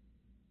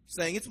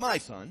saying, "It's my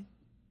son.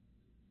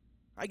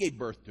 I gave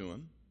birth to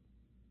him.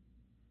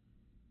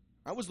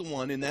 I was the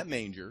one in that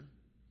manger.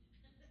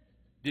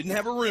 Didn't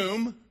have a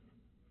room.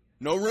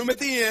 No room at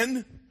the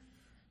inn.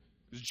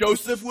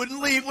 Joseph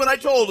wouldn't leave when I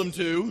told him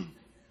to.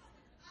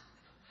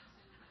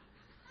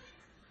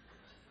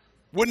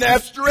 Wouldn't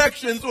ask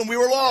directions when we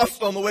were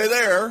lost on the way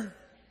there.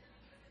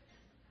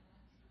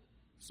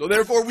 So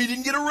therefore we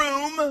didn't get a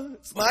room.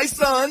 It's my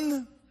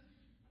son.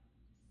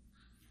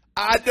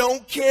 I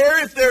don't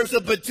care if there's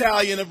a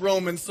battalion of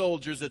Roman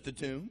soldiers at the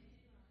tomb.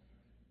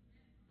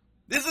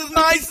 This is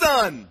my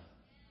son.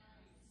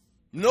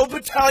 No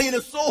battalion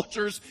of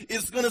soldiers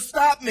is going to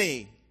stop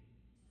me.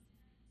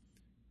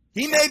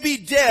 He may be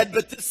dead,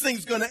 but this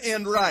thing's going to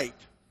end right.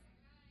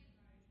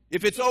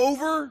 If it's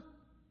over,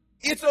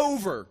 it's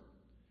over.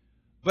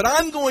 But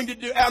I'm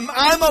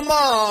a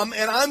mom,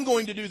 and I'm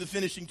going to do the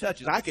finishing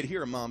touches. I could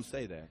hear a mom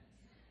say that.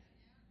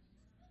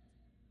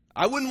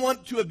 I wouldn't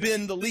want to have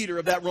been the leader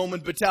of that Roman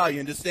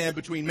battalion to stand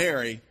between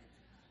Mary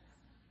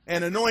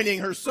and anointing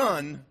her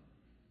son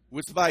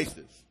with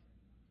spices.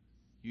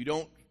 You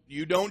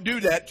don't do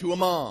that to a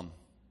mom,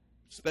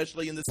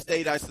 especially in the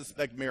state I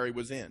suspect Mary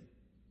was in.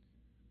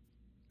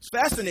 It's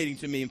fascinating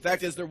to me. In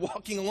fact, as they're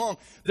walking along,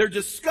 they're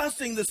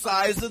discussing the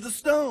size of the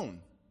stone.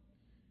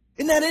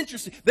 Isn't that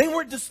interesting? They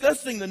weren't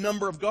discussing the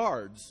number of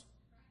guards.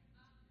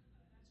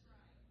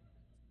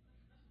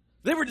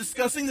 They were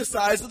discussing the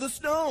size of the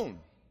stone.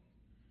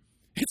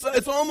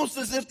 It's almost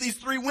as if these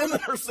three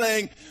women are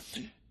saying,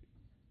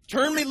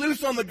 turn me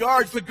loose on the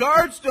guards. The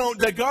guards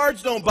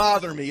don't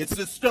bother me. It's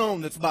the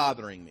stone that's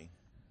bothering me.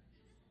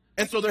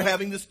 And so they're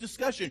having this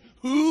discussion.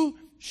 Who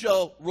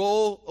shall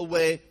roll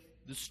away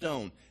the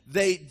stone?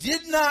 They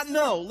did not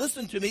know,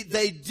 listen to me,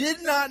 they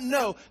did not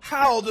know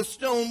how the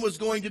stone was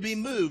going to be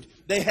moved.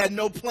 They had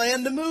no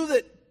plan to move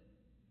it.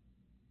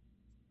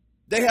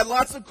 They had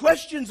lots of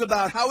questions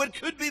about how it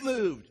could be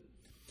moved.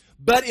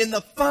 But in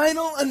the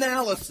final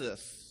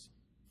analysis,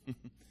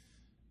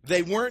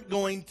 they weren't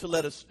going to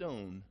let a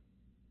stone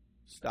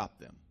stop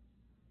them.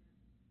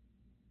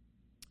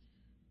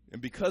 And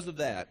because of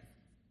that,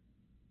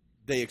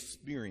 they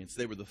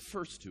were the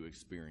first to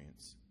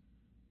experience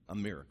a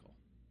miracle.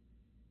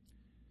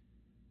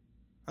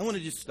 I want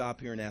to just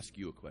stop here and ask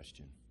you a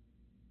question.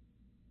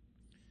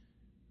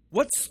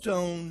 What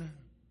stone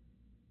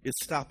is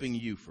stopping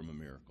you from a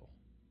miracle?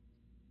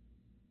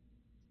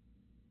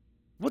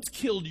 What's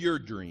killed your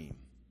dream?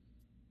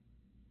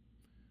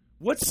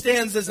 What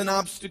stands as an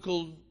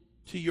obstacle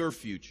to your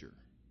future?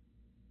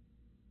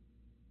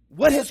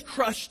 What has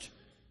crushed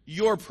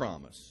your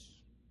promise?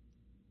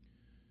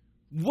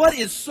 What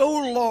is so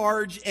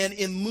large and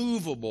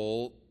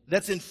immovable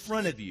that's in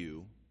front of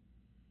you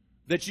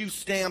that you've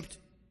stamped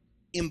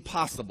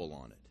impossible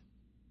on it?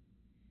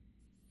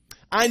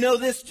 I know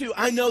this too.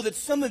 I know that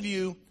some of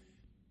you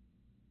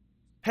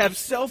have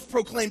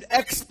self-proclaimed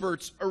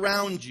experts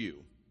around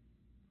you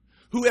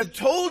who have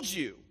told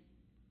you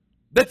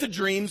that the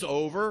dream's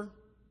over,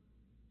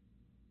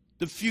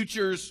 the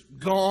future's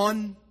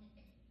gone,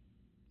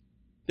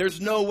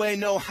 there's no way,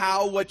 no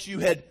how what you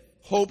had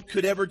hoped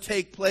could ever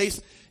take place.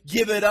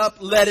 Give it up,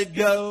 let it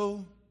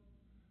go.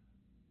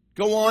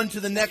 Go on to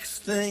the next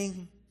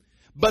thing.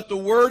 But the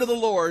word of the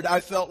Lord,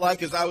 I felt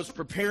like as I was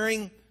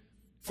preparing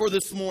for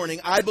this morning,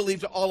 I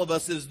believe to all of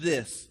us is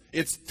this.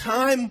 It's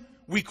time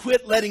we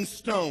quit letting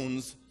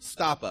stones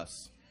stop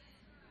us.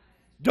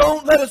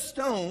 Don't let a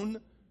stone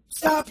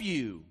stop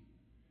you.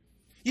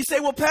 You say,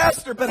 well,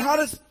 Pastor, but how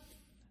does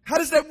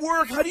that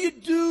work? How do you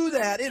do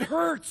that? It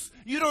hurts.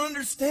 You don't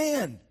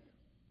understand.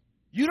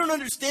 You don't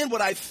understand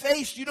what I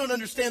faced. You don't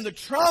understand the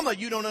trauma.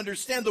 You don't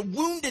understand the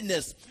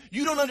woundedness.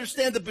 You don't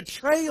understand the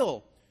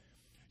betrayal.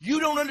 You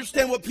don't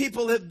understand what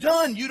people have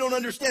done. You don't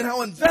understand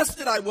how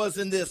invested I was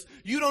in this.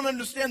 You don't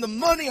understand the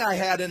money I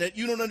had in it.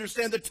 You don't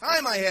understand the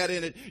time I had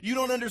in it. You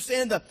don't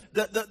understand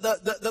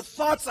the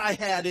thoughts I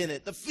had in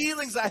it, the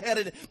feelings I had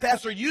in it.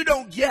 Pastor, you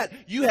don't get.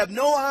 You have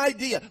no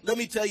idea. Let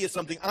me tell you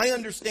something. I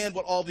understand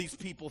what all these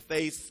people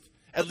faced,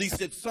 at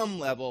least at some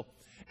level.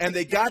 And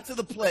they got to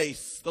the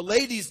place, the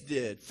ladies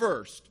did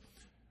first,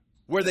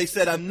 where they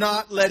said, I'm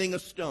not letting a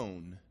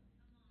stone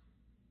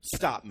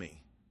stop me.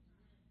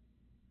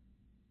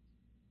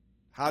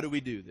 How do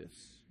we do this?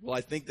 Well, I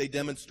think they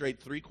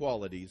demonstrate three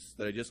qualities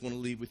that I just want to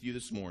leave with you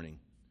this morning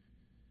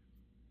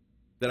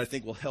that I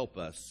think will help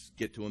us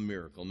get to a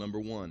miracle. Number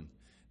one,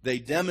 they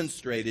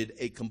demonstrated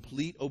a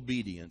complete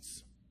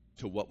obedience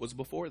to what was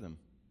before them.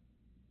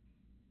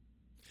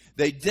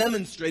 They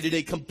demonstrated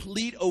a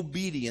complete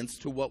obedience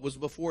to what was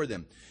before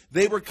them.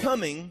 They were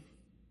coming,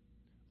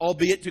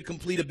 albeit to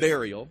complete a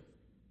burial.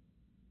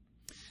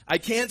 I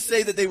can't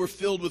say that they were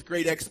filled with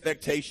great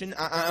expectation.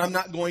 I'm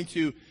not going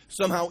to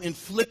somehow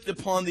inflict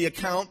upon the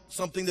account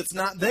something that's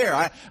not there.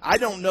 I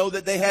don't know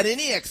that they had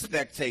any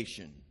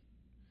expectation.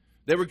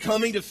 They were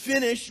coming to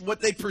finish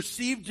what they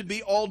perceived to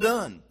be all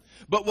done.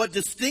 But what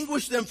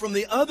distinguished them from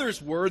the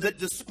others were that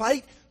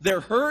despite their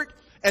hurt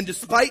and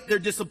despite their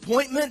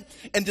disappointment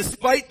and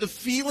despite the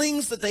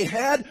feelings that they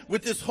had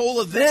with this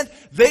whole event,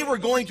 they were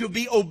going to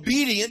be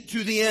obedient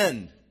to the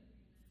end.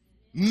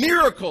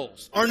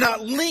 Miracles are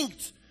not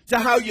linked to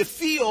how you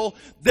feel.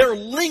 They're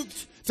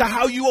linked to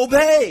how you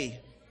obey.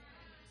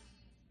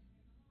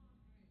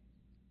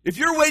 If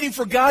you're waiting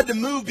for God to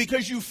move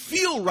because you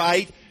feel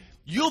right,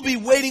 you'll be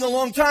waiting a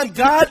long time.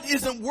 God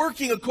isn't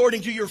working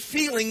according to your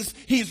feelings.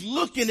 He's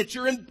looking at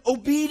your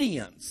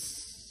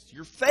obedience,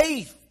 your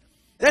faith.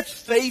 That's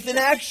faith in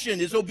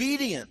action, is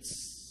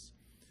obedience.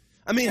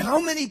 I mean, how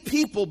many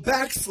people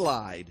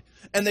backslide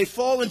and they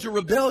fall into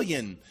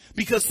rebellion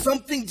because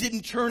something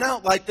didn't turn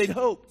out like they'd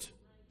hoped?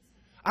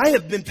 I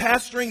have been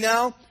pastoring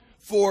now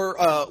for,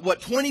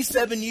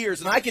 27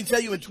 years. And I can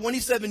tell you in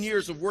 27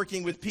 years of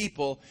working with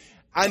people,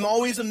 I'm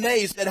always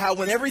amazed at how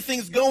when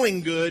everything's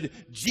going good,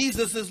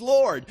 Jesus is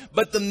Lord.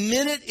 But the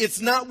minute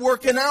it's not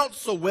working out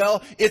so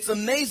well, it's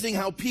amazing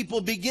how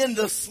people begin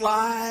to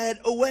slide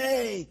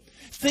away.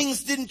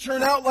 Things didn't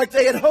turn out like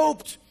they had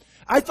hoped.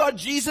 I thought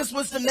Jesus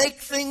was to make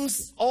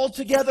things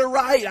altogether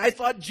right. I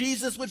thought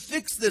Jesus would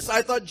fix this.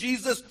 I thought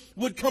Jesus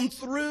would come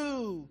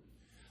through.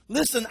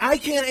 Listen, I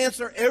can't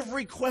answer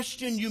every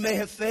question you may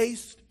have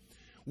faced.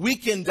 We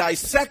can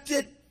dissect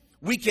it.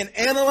 We can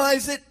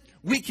analyze it.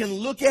 We can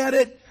look at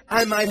it.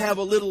 I might have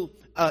a little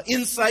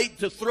insight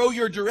to throw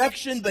your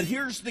direction, but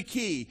here's the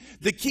key.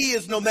 The key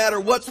is no matter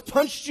what's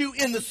punched you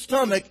in the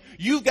stomach,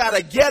 you've got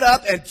to get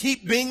up and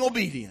keep being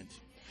obedient.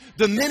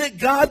 The minute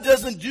God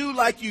doesn't do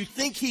like you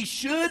think He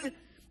should,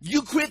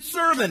 you quit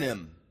serving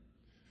Him.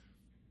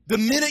 The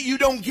minute you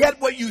don't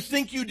get what you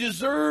think you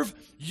deserve,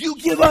 you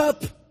give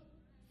up.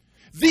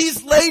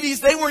 These ladies,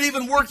 they weren't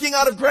even working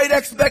out of great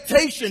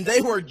expectation. They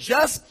were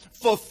just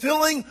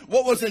fulfilling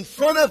what was in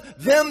front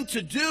of them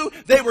to do.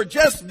 They were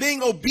just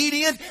being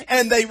obedient,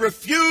 and they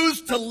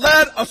refused to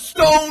let a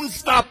stone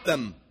stop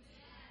them.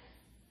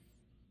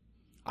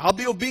 I'll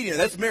be obedient.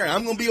 That's Mary.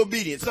 I'm going to be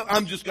obedient. So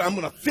I'm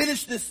going to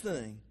finish this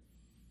thing.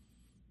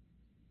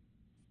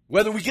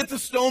 Whether we get the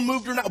stone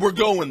moved or not, we're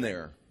going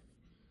there.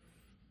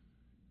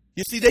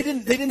 You see, they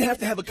didn't have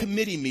to have a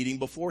committee meeting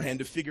beforehand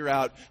to figure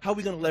out how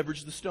we're going to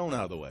leverage the stone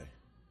out of the way.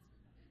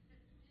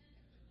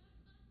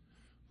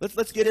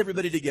 Let's get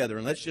everybody together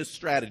and let's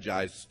just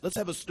strategize. Let's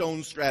have a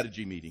stone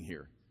strategy meeting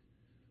here.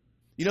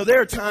 You know,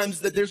 there are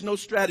times that there's no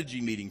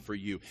strategy meeting for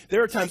you.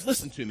 There are times,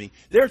 listen to me,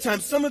 there are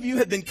times some of you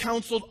have been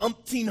counseled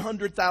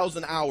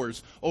 1,800,000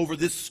 hours over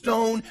this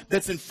stone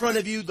that's in front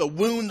of you, the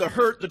wound, the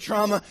hurt, the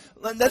trauma.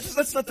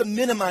 That's not to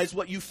minimize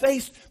what you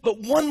faced, but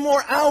one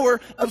more hour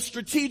of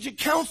strategic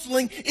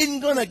counseling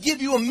isn't going to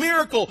give you a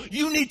miracle.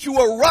 You need to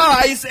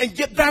arise and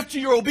get back to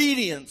your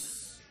obedience.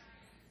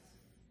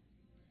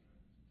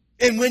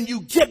 And when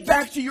you get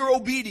back to your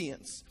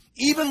obedience,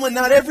 even when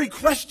not every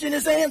question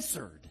is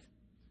answered,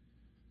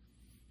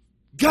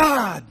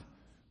 God,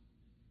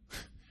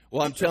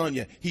 well, I'm telling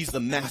you, He's the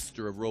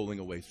master of rolling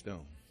away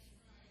stone.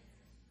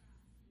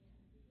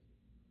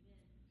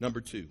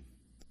 Number 2,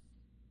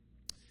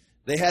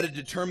 they had a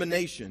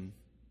determination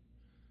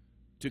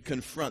to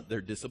confront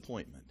their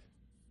disappointment.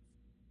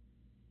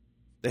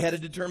 They had a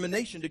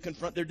determination to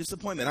confront their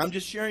disappointment. I'm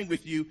just sharing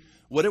with you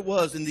what it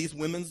was in these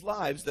women's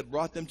lives that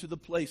brought them to the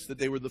place that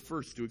they were the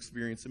first to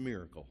experience a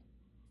miracle.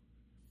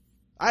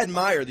 I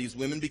admire these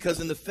women because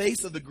in the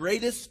face of the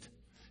greatest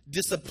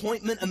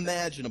disappointment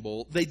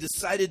imaginable, they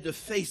decided to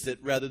face it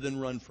rather than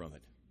run from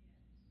it.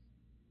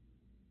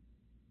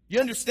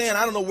 You understand,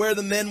 I don't know where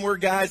the men were,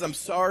 guys. I'm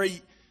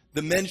sorry.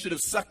 The men should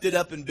have sucked it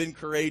up and been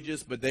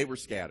courageous, but they were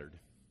scattered.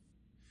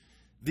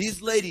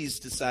 These ladies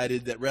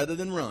decided that rather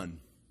than run,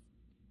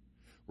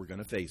 we're going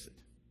to face it.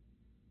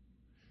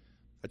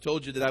 I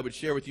told you that I would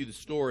share with you the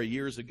story.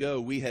 Years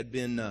ago, we had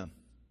been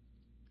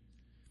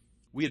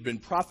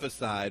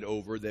prophesied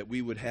over that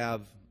we would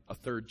have a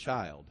third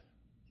child.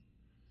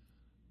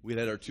 We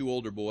had our 2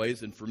 older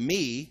boys, and for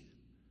me,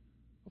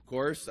 of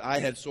course, I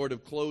had sort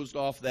of closed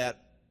off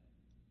that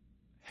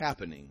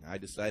happening. I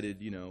decided,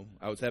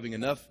 I was having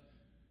enough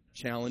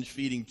challenge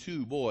feeding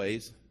 2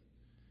 boys.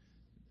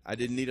 I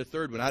didn't need a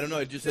third one. I don't know,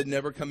 it just had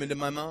never come into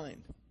my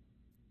mind.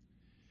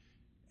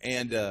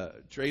 And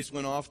Trace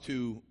went off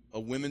to a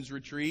women's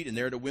retreat, and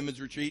there at a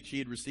women's retreat, she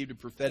had received a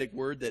prophetic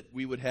word that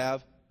we would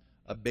have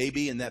a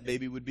baby, and that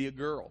baby would be a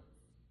girl.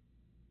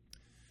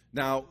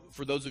 Now,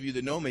 for those of you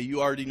that know me,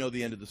 you already know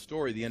the end of the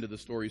story. The end of the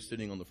story is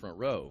sitting on the front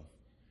row.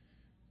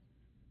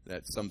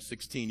 That's some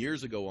 16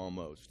 years ago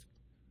almost.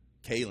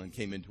 Kaylin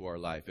came into our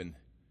life. And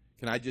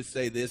can I just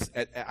say this?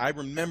 I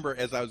remember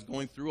as I was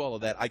going through all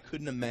of that, I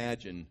couldn't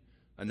imagine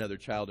another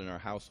child in our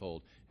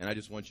household. And I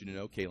just want you to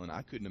know, Kaylin,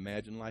 I couldn't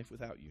imagine life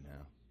without you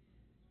now.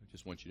 I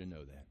just want you to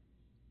know that.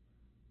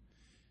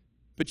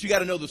 But you got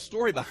to know the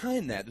story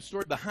behind that. The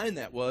story behind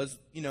that was,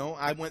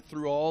 I went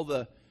through all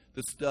the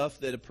stuff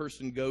that a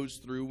person goes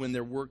through when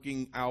they're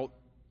working out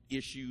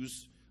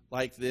issues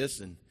like this.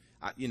 And,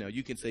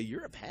 you can say,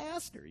 you're a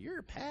pastor.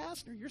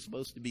 You're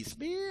supposed to be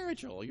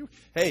spiritual.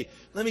 Hey,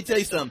 let me tell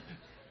you something.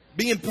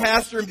 Being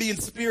pastor and being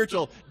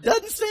spiritual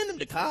doesn't send them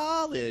to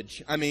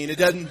college. I mean, it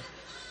doesn't.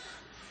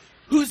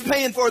 Who's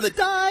paying for the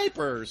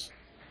diapers?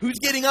 Who's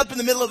getting up in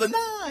the middle of the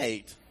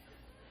night?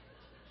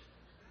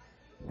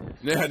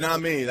 Yeah,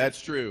 not me.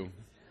 That's true.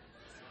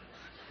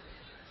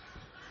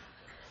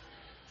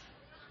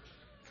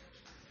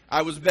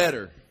 I was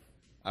better.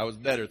 I was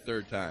better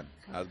third time.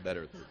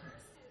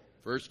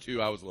 First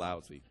two, I was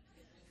lousy.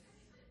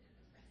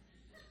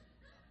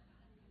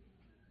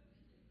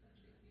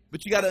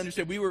 But you got to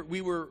understand,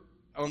 we were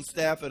on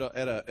staff at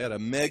a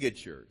mega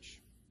church.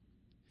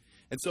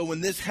 And so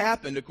when this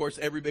happened, of course,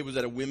 everybody was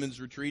at a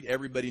women's retreat.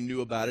 Everybody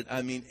knew about it.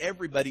 I mean,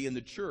 everybody in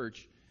the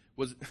church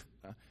was,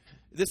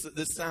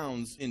 this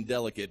sounds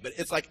indelicate, but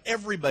it's like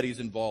everybody's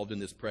involved in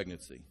this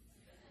pregnancy.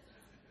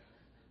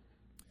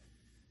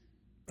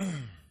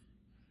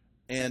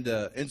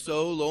 And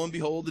so, lo and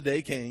behold, the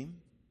day came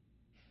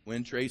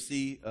when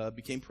Tracy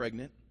became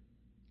pregnant.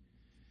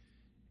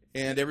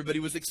 And everybody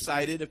was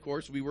excited. Of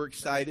course, we were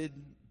excited.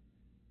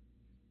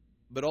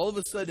 But all of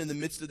a sudden, in the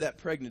midst of that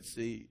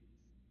pregnancy,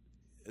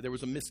 there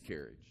was a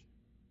miscarriage.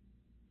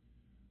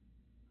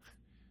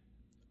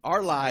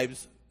 Our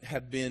lives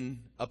have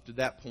been, up to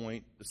that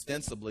point,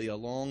 ostensibly a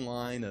long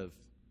line of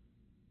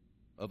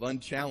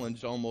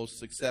unchallenged almost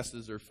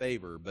successes or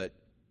favor. But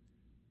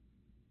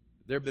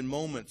there have been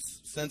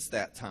moments since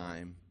that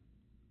time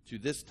to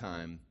this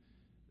time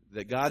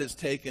that God has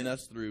taken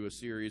us through a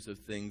series of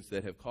things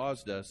that have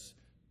caused us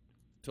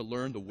to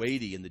learn the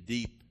weighty and the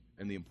deep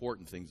and the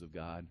important things of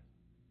God.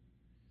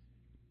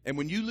 And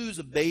when you lose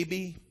a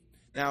baby,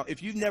 now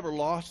if you've never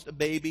lost a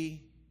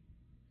baby,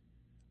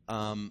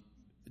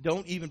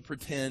 don't even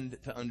pretend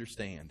to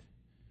understand.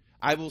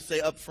 I will say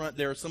up front,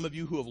 there are some of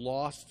you who have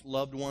lost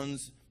loved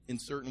ones in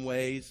certain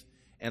ways,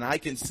 and I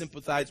can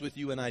sympathize with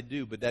you, and I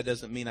do, but that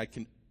doesn't mean I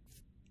can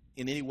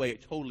in any way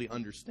totally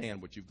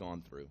understand what you've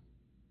gone through.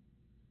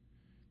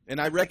 And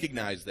I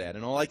recognize that.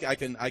 And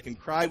I can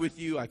cry with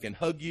you, I can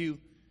hug you.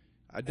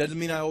 It doesn't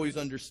mean I always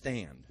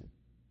understand.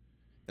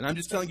 And I'm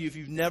just telling you, if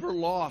you've never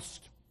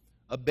lost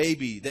a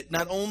baby, that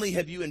not only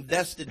have you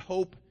invested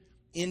hope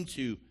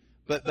into,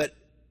 but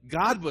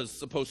God was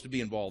supposed to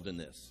be involved in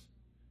this.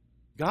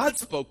 God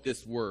spoke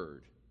this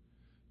word.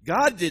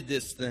 God did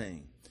this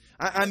thing.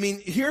 I mean,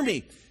 hear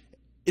me.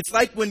 It's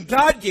like when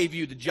God gave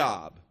you the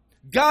job.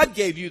 God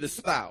gave you the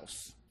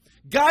spouse.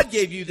 God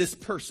gave you this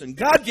person.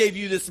 God gave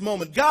you this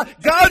moment.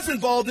 God's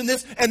involved in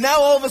this, and now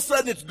all of a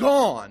sudden it's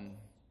gone.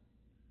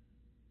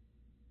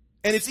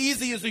 And it's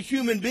easy as a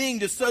human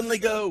being to suddenly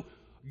go,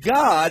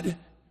 God,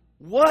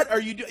 what are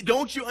you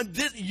doing?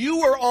 You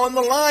are on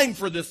the line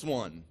for this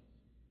one.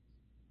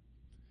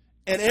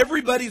 And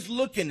everybody's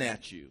looking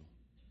at you.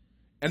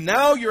 And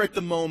now you're at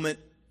the moment,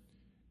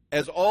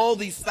 as all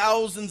these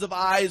thousands of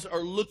eyes are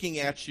looking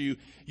at you,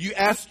 you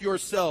ask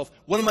yourself,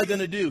 what am I going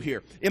to do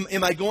here?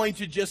 Am I going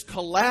to just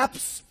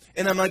collapse?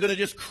 And am I going to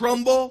just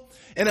crumble?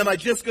 And am I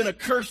just going to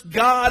curse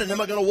God? And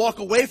am I going to walk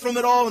away from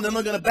it all? And am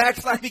I going to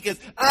backslide because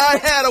I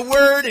had a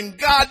word and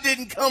God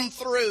didn't come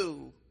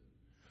through?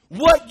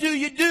 What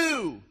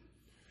do?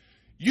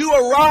 You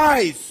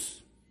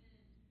arise.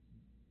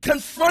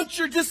 Confront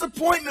your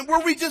disappointment.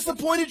 Were we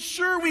disappointed?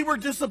 Sure, we were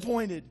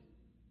disappointed.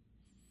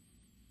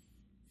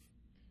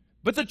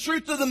 But the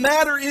truth of the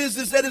matter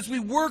is that as we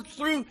work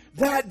through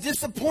that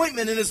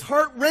disappointment, and as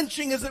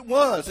heart-wrenching as it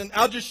was, and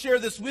I'll just share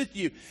this with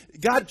you,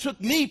 God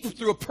took me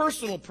through a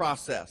personal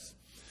process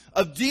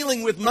of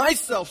dealing with my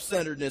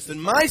self-centeredness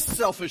and my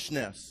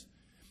selfishness.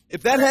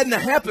 If that hadn't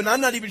happened,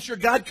 I'm not even sure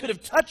God could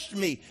have touched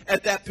me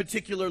at that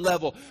particular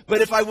level.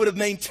 But if I would have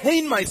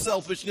maintained my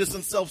selfishness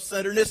and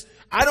self-centeredness,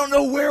 I don't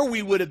know where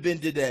we would have been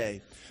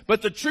today.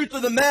 But the truth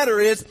of the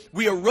matter is,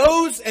 we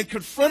arose and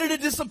confronted a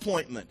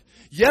disappointment.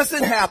 Yes,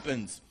 it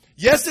happens.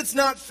 Yes, it's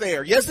not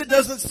fair. Yes, it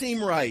doesn't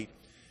seem right.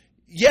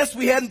 Yes,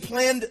 we hadn't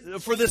planned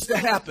for this to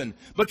happen.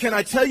 But can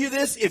I tell you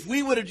this? If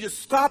we would have just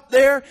stopped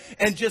there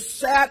and just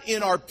sat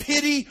in our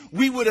pity,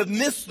 we would have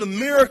missed the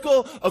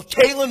miracle of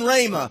Kaylin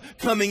Rama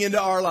coming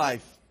into our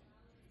life.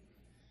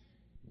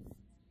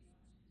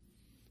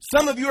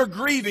 Some of you are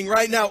grieving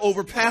right now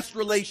over past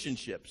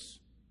relationships.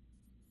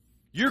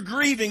 You're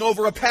grieving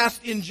over a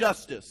past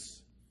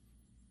injustice.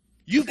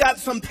 You've got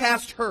some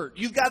past hurt.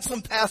 You've got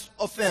some past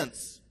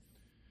offense.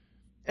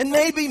 And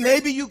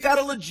maybe you've got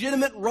a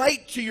legitimate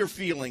right to your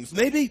feelings.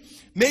 Maybe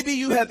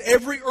you have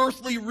every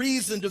earthly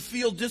reason to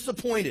feel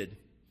disappointed.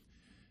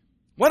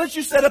 Why don't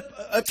you set up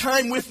a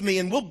time with me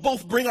and we'll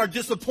both bring our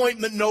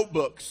disappointment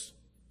notebooks.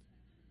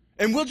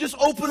 And we'll just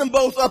open them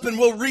both up and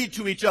we'll read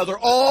to each other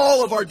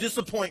all of our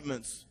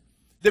disappointments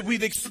that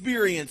we've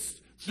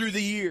experienced through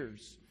the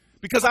years.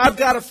 Because I've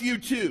got a few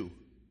too.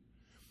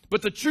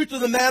 But the truth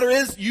of the matter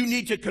is, you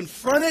need to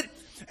confront it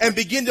and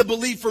begin to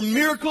believe for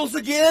miracles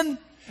again.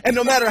 And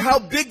no matter how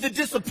big the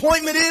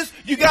disappointment is,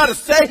 you got to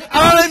say,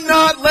 I'm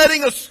not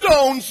letting a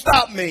stone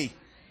stop me.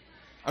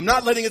 I'm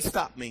not letting it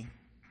stop me.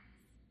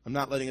 I'm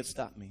not letting it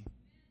stop me.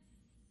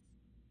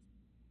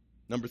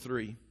 Number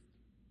 3,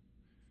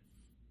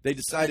 they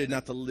decided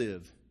not to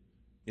live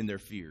in their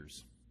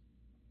fears.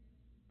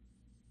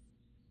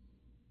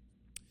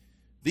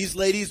 These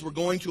ladies were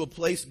going to a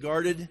place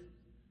guarded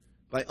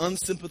by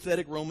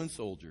unsympathetic Roman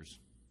soldiers.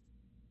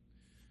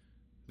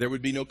 There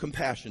would be no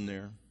compassion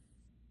there.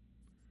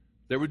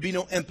 There would be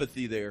no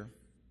empathy there.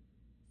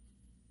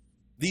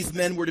 These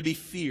men were to be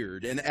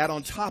feared, and add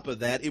on top of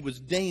that, it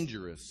was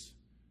dangerous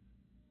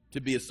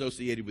to be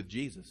associated with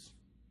Jesus.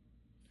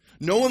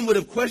 No one would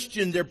have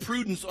questioned their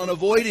prudence on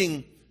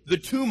avoiding the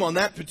tomb on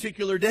that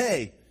particular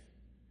day.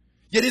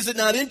 Yet is it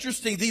not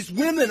interesting? These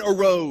women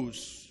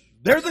arose.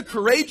 They're the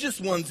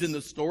courageous ones in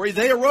the story.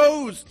 They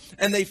arose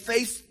and they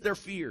faced their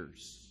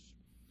fears.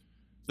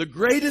 The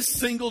greatest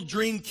single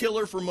dream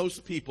killer for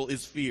most people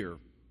is fear.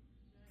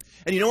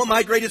 And you know what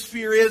my greatest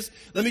fear is?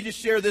 Let me just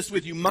share this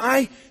with you.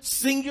 My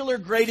singular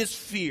greatest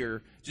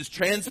fear, just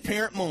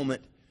transparent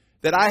moment,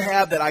 that I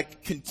have, that I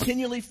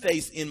continually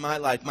face in my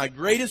life, my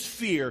greatest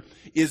fear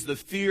is the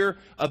fear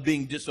of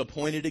being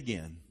disappointed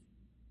again.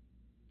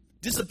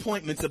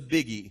 Disappointment's a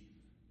biggie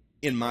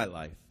in my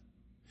life.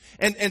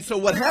 And so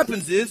what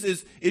happens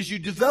is you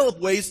develop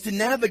ways to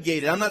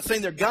navigate it. I'm not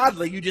saying they're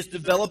godly, you just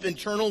develop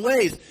internal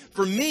ways.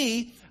 For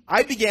me,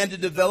 I began to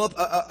develop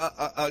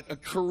a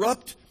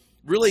corrupt,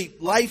 really,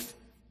 life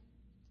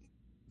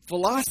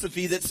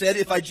philosophy that said,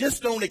 if I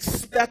just don't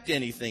expect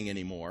anything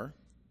anymore,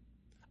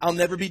 I'll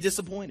never be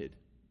disappointed.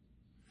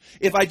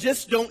 If I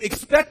just don't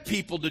expect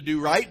people to do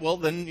right, well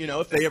then,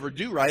 if they ever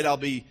do right, I'll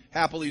be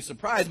happily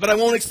surprised, but I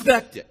won't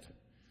expect it.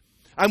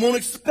 I won't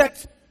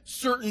expect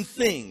certain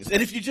things.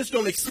 And if you just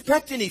don't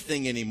expect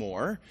anything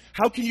anymore,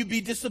 how can you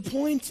be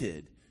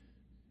disappointed?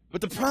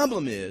 But the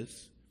problem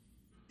is,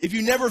 if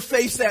you never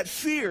face that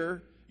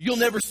fear, you'll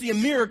never see a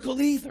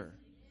miracle either.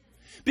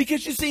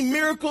 Because you see,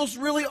 miracles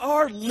really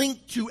are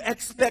linked to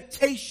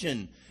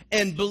expectation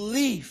and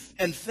belief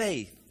and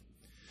faith.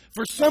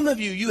 For some of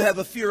you, you have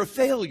a fear of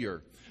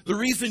failure. The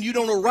reason you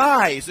don't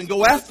arise and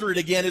go after it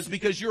again is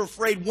because you're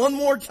afraid one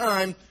more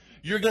time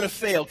you're going to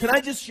fail. Can I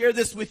just share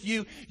this with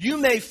you? You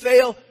may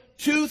fail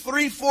 200,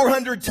 300,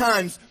 400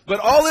 times, but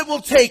all it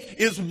will take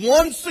is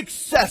one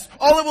success.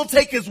 All it will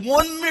take is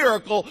one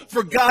miracle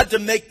for God to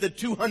make the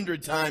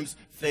 200 times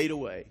fade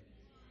away.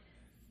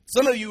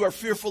 Some of you are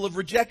fearful of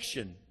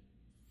rejection.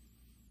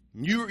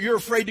 You're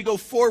afraid to go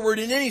forward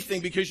in anything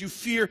because you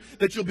fear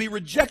that you'll be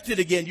rejected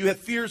again. You have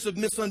fears of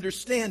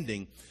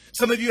misunderstanding.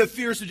 Some of you have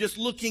fears of just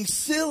looking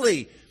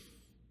silly.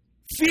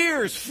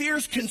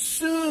 Fears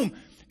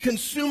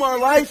consume our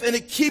life, and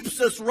it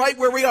keeps us right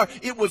where we are.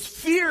 It was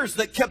fears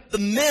that kept the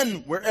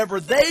men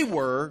wherever they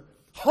were,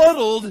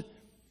 huddled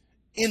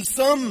in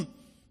some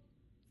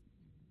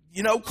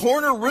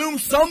corner room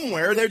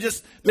somewhere.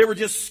 They were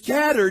just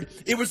scattered.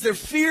 It was their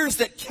fears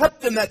that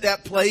kept them at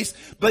that place,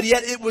 but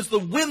yet it was the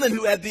women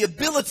who had the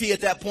ability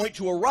at that point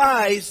to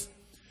arise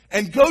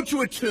and go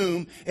to a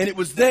tomb, and it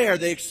was there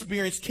they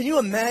experienced. Can you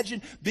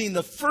imagine being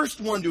the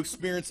first one to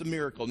experience a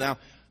miracle? Now,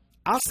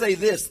 I'll say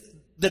this,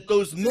 that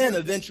those men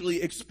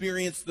eventually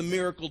experienced the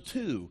miracle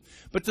too.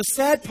 But the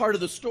sad part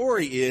of the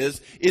story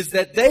is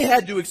that they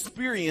had to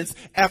experience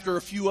after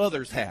a few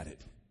others had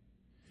it.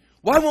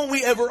 Why won't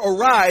we ever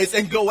arise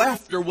and go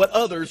after what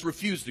others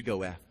refuse to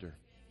go after?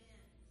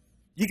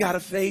 You got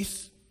to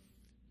face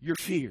your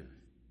fear.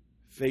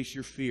 Face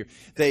your fear.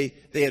 They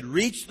had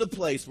reached the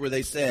place where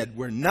they said,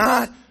 we're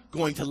not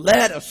going to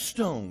let a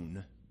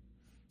stone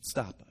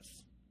stop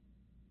us.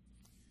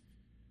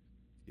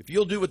 If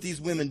you'll do what these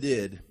women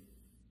did,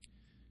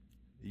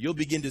 you'll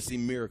begin to see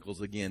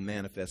miracles again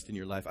manifest in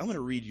your life. I'm going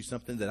to read you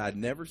something that I'd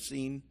never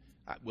seen.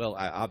 Well,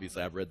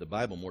 obviously I've read the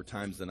Bible more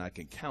times than I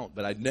can count,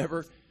 but I'd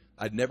never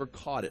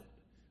caught it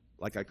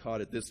like I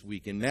caught it this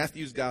week. In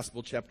Matthew's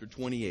Gospel, chapter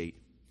 28.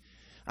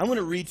 I'm going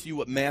to read to you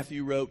what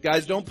Matthew wrote.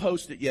 Guys, don't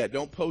post it yet.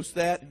 Don't post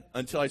that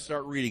until I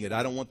start reading it.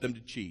 I don't want them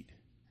to cheat.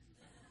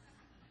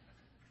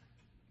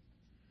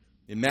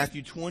 In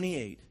Matthew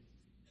 28.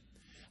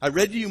 I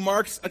read to you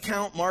Mark's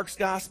account, Mark's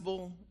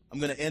Gospel. I'm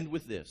going to end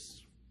with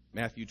this.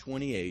 Matthew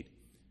 28.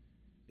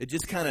 It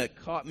just kind of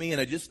caught me, and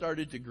I just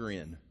started to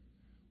grin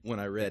when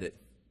I read it.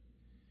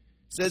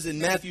 It says in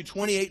Matthew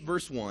 28,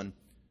 verse 1,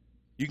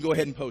 you can go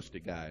ahead and post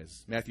it,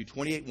 guys. Matthew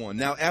 28:1.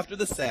 Now, after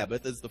the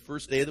Sabbath, as the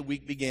first day of the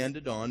week began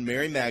to dawn,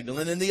 Mary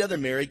Magdalene and the other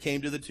Mary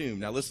came to the tomb.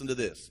 Now, listen to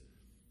this.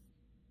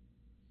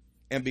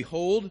 And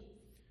behold,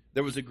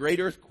 there was a great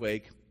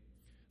earthquake,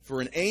 for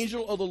an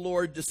angel of the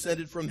Lord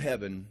descended from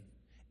heaven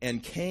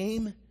and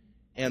came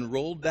and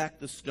rolled back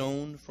the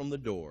stone from the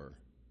door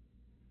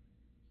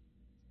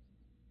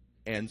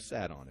and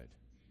sat on it.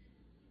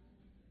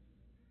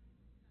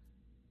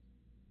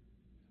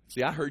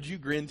 See, I heard you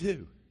grin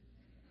too.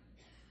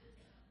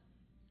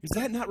 Is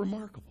that not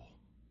remarkable?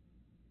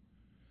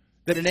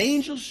 That an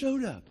angel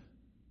showed up.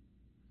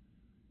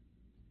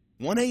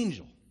 One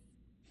angel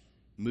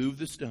moved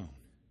the stone.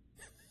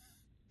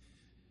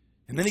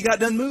 And then he got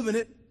done moving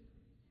it.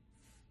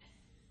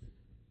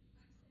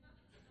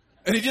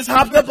 And he just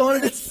hopped up on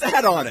it and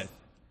sat on it.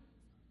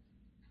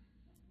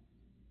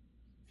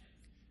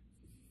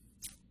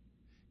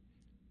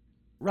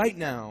 Right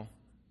now,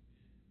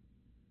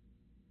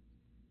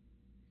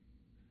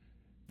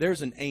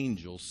 there's an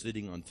angel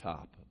sitting on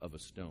top of a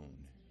stone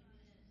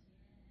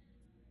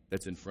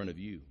that's in front of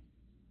you.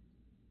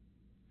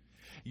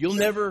 You'll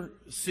never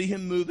see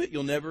him move it.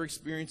 You'll never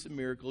experience a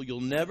miracle.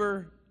 You'll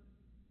never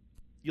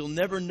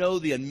know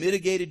the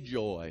unmitigated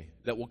joy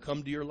that will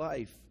come to your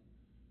life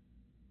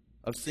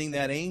of seeing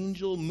that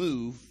angel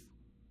move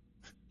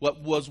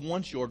what was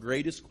once your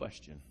greatest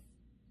question.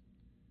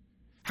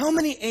 How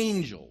many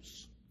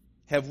angels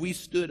have we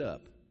stood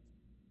up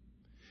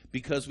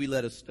because we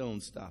let a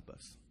stone stop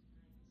us?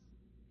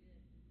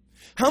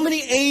 How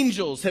many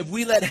angels have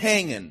we let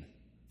hanging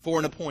for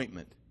an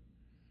appointment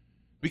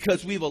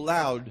because we've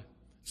allowed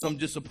some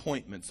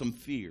disappointment, some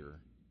fear,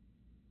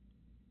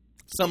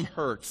 some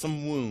hurt,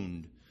 some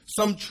wound,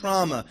 some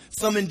trauma,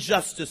 some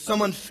injustice,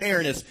 some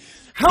unfairness?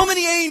 How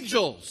many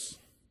angels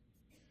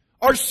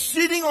are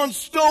sitting on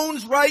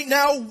stones right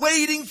now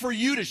waiting for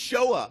you to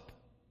show up?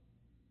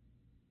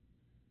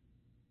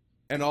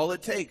 And all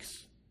it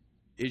takes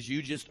is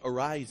you just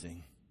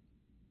arising.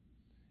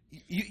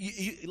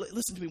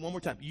 Listen to me one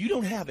more time. You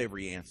don't have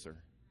every answer.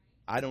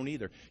 I don't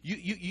either.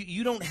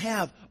 You don't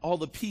have all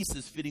the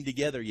pieces fitting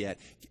together yet.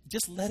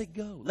 Just let it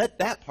go. Let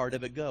that part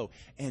of it go.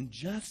 And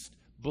just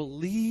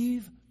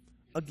believe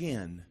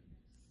again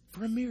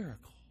for a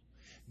miracle.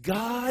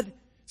 God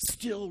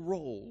still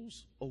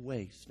rolls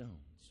away stones.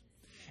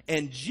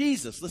 And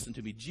Jesus, listen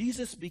to me,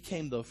 Jesus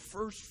became the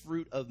first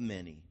fruit of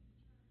many.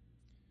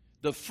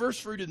 The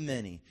first fruit of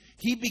many.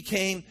 He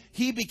became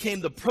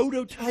the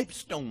prototype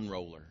stone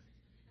roller.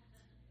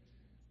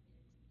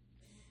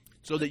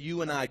 So that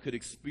you and I could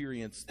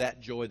experience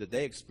that joy that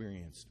they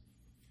experienced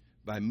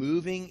by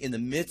moving in the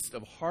midst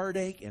of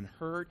heartache and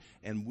hurt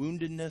and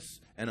woundedness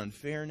and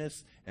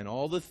unfairness and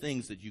all the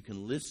things that you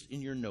can list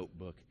in your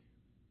notebook.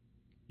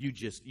 You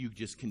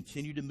just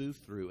continue to move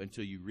through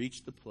until you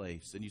reach the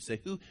place and you say,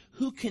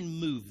 who can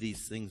move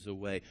these things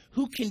away?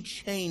 Who can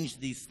change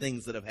these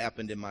things that have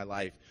happened in my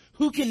life?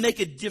 Who can make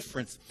a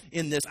difference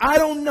in this? I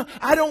don't know.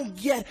 I don't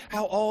get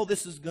how all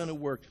this is going to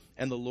work.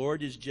 And the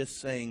Lord is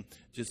just saying,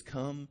 just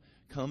come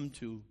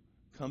to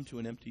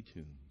an empty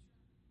tomb.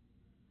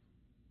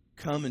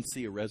 Come and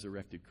see a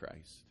resurrected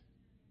Christ.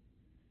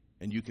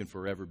 And you can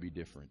forever be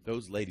different.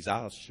 Those ladies,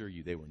 I'll assure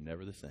you, they were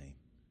never the same.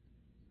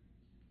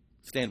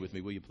 Stand with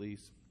me, will you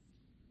please?